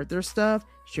button, heart their stuff,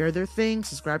 share their thing,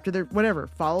 subscribe to their whatever,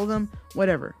 follow them,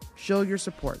 whatever. Show your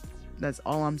support. That's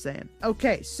all I'm saying.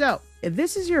 Okay, so if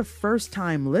this is your first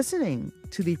time listening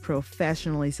to the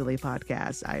Professionally Silly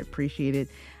Podcast, I appreciate it.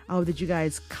 I hope that you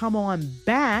guys come on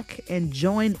back and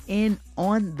join in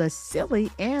on the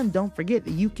silly. And don't forget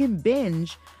that you can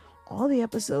binge all the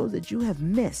episodes that you have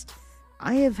missed.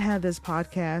 I have had this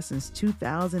podcast since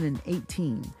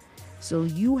 2018. So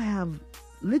you have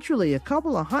literally a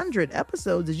couple of 100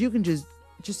 episodes that you can just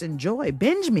enjoy.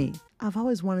 Binge me. I've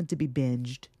always wanted to be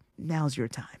binged. Now's your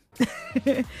time.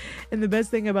 And the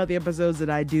best thing about the episodes that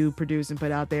I do produce and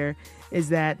put out there is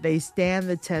that they stand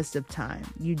the test of time.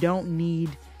 You don't need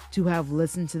to have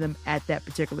listened to them at that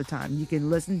particular time. You can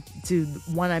listen to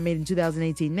one I made in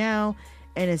 2018 now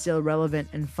and it's still relevant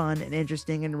and fun and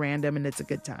interesting and random, and it's a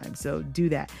good time. So do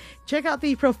that. Check out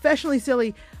the Professionally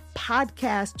Silly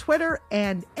podcast Twitter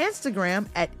and Instagram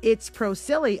at It's Pro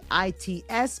Silly,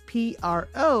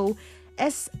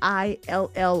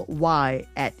 ITSPROSILLY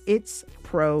at It's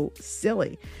Pro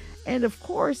Silly. And of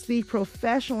course, the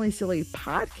Professionally Silly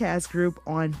podcast group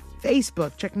on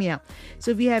Facebook. Check me out.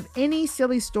 So if you have any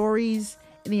silly stories,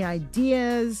 any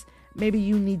ideas, maybe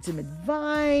you need some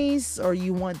advice, or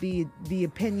you want the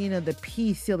opinion of the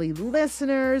P Silly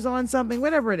listeners on something,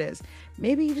 whatever it is.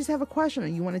 Maybe you just have a question or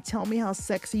you want to tell me how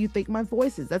sexy you think my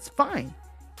voice is. That's fine.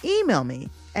 Email me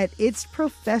at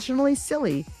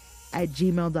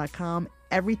itsprofessionallysilly@gmail.com.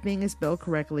 Everything is spelled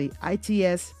correctly.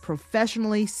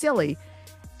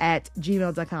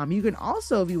 itsprofessionallysilly@gmail.com. You can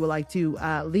also, if you would like to,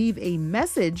 leave a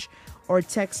message or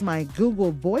text my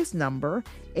Google Voice number,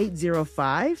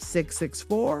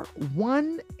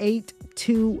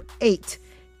 805-664-1828.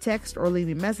 Text or leave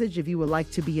a message. If you would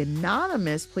like to be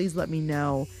anonymous, please let me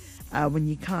know when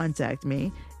you contact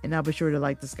me, and I'll be sure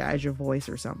to disguise your voice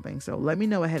or something. So let me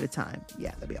know ahead of time.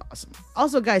 Yeah, that'd be awesome.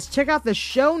 Also, guys, check out the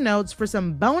show notes for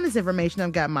some bonus information. I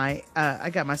got my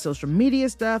social media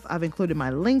stuff. I've included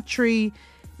my Linktree,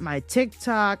 my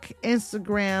TikTok,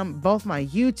 Instagram, both my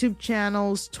YouTube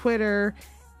channels, Twitter.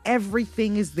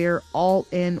 Everything is there all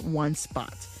in one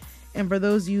spot. And for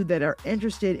those of you that are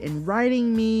interested in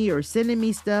writing me or sending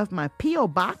me stuff, my P.O.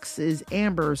 Box is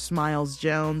Amber Smiles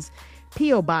Jones,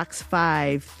 P.O. Box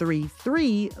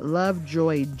 533,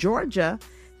 Lovejoy, Georgia,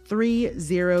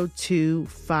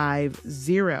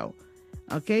 30250.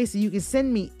 Okay, so you can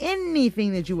send me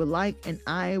anything that you would like, and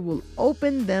I will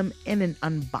open them in an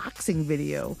unboxing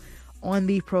video on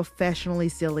the Professionally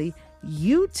Silly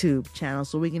YouTube channel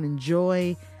so we can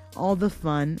enjoy all the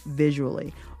fun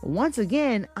visually. Once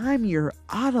again, I'm your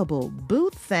Audible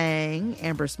Booth Thang,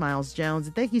 Amber Smiles Jones,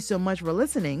 and thank you so much for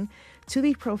listening to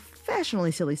the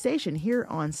Professionally Silly Station here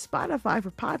on Spotify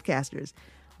for podcasters,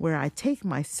 where I take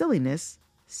my silliness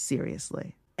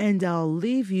seriously. And I'll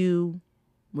leave you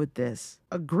with this.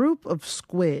 A group of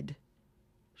squid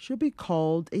should be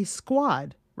called a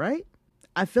squad, right?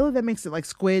 I feel like that makes it like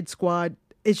squid, squad.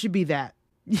 It should be that.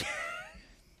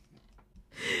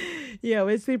 Yo,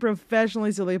 it's the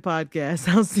Professionally Silly Podcast.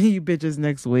 I'll see you bitches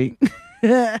next week.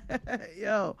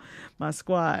 Yo, my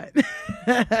squad.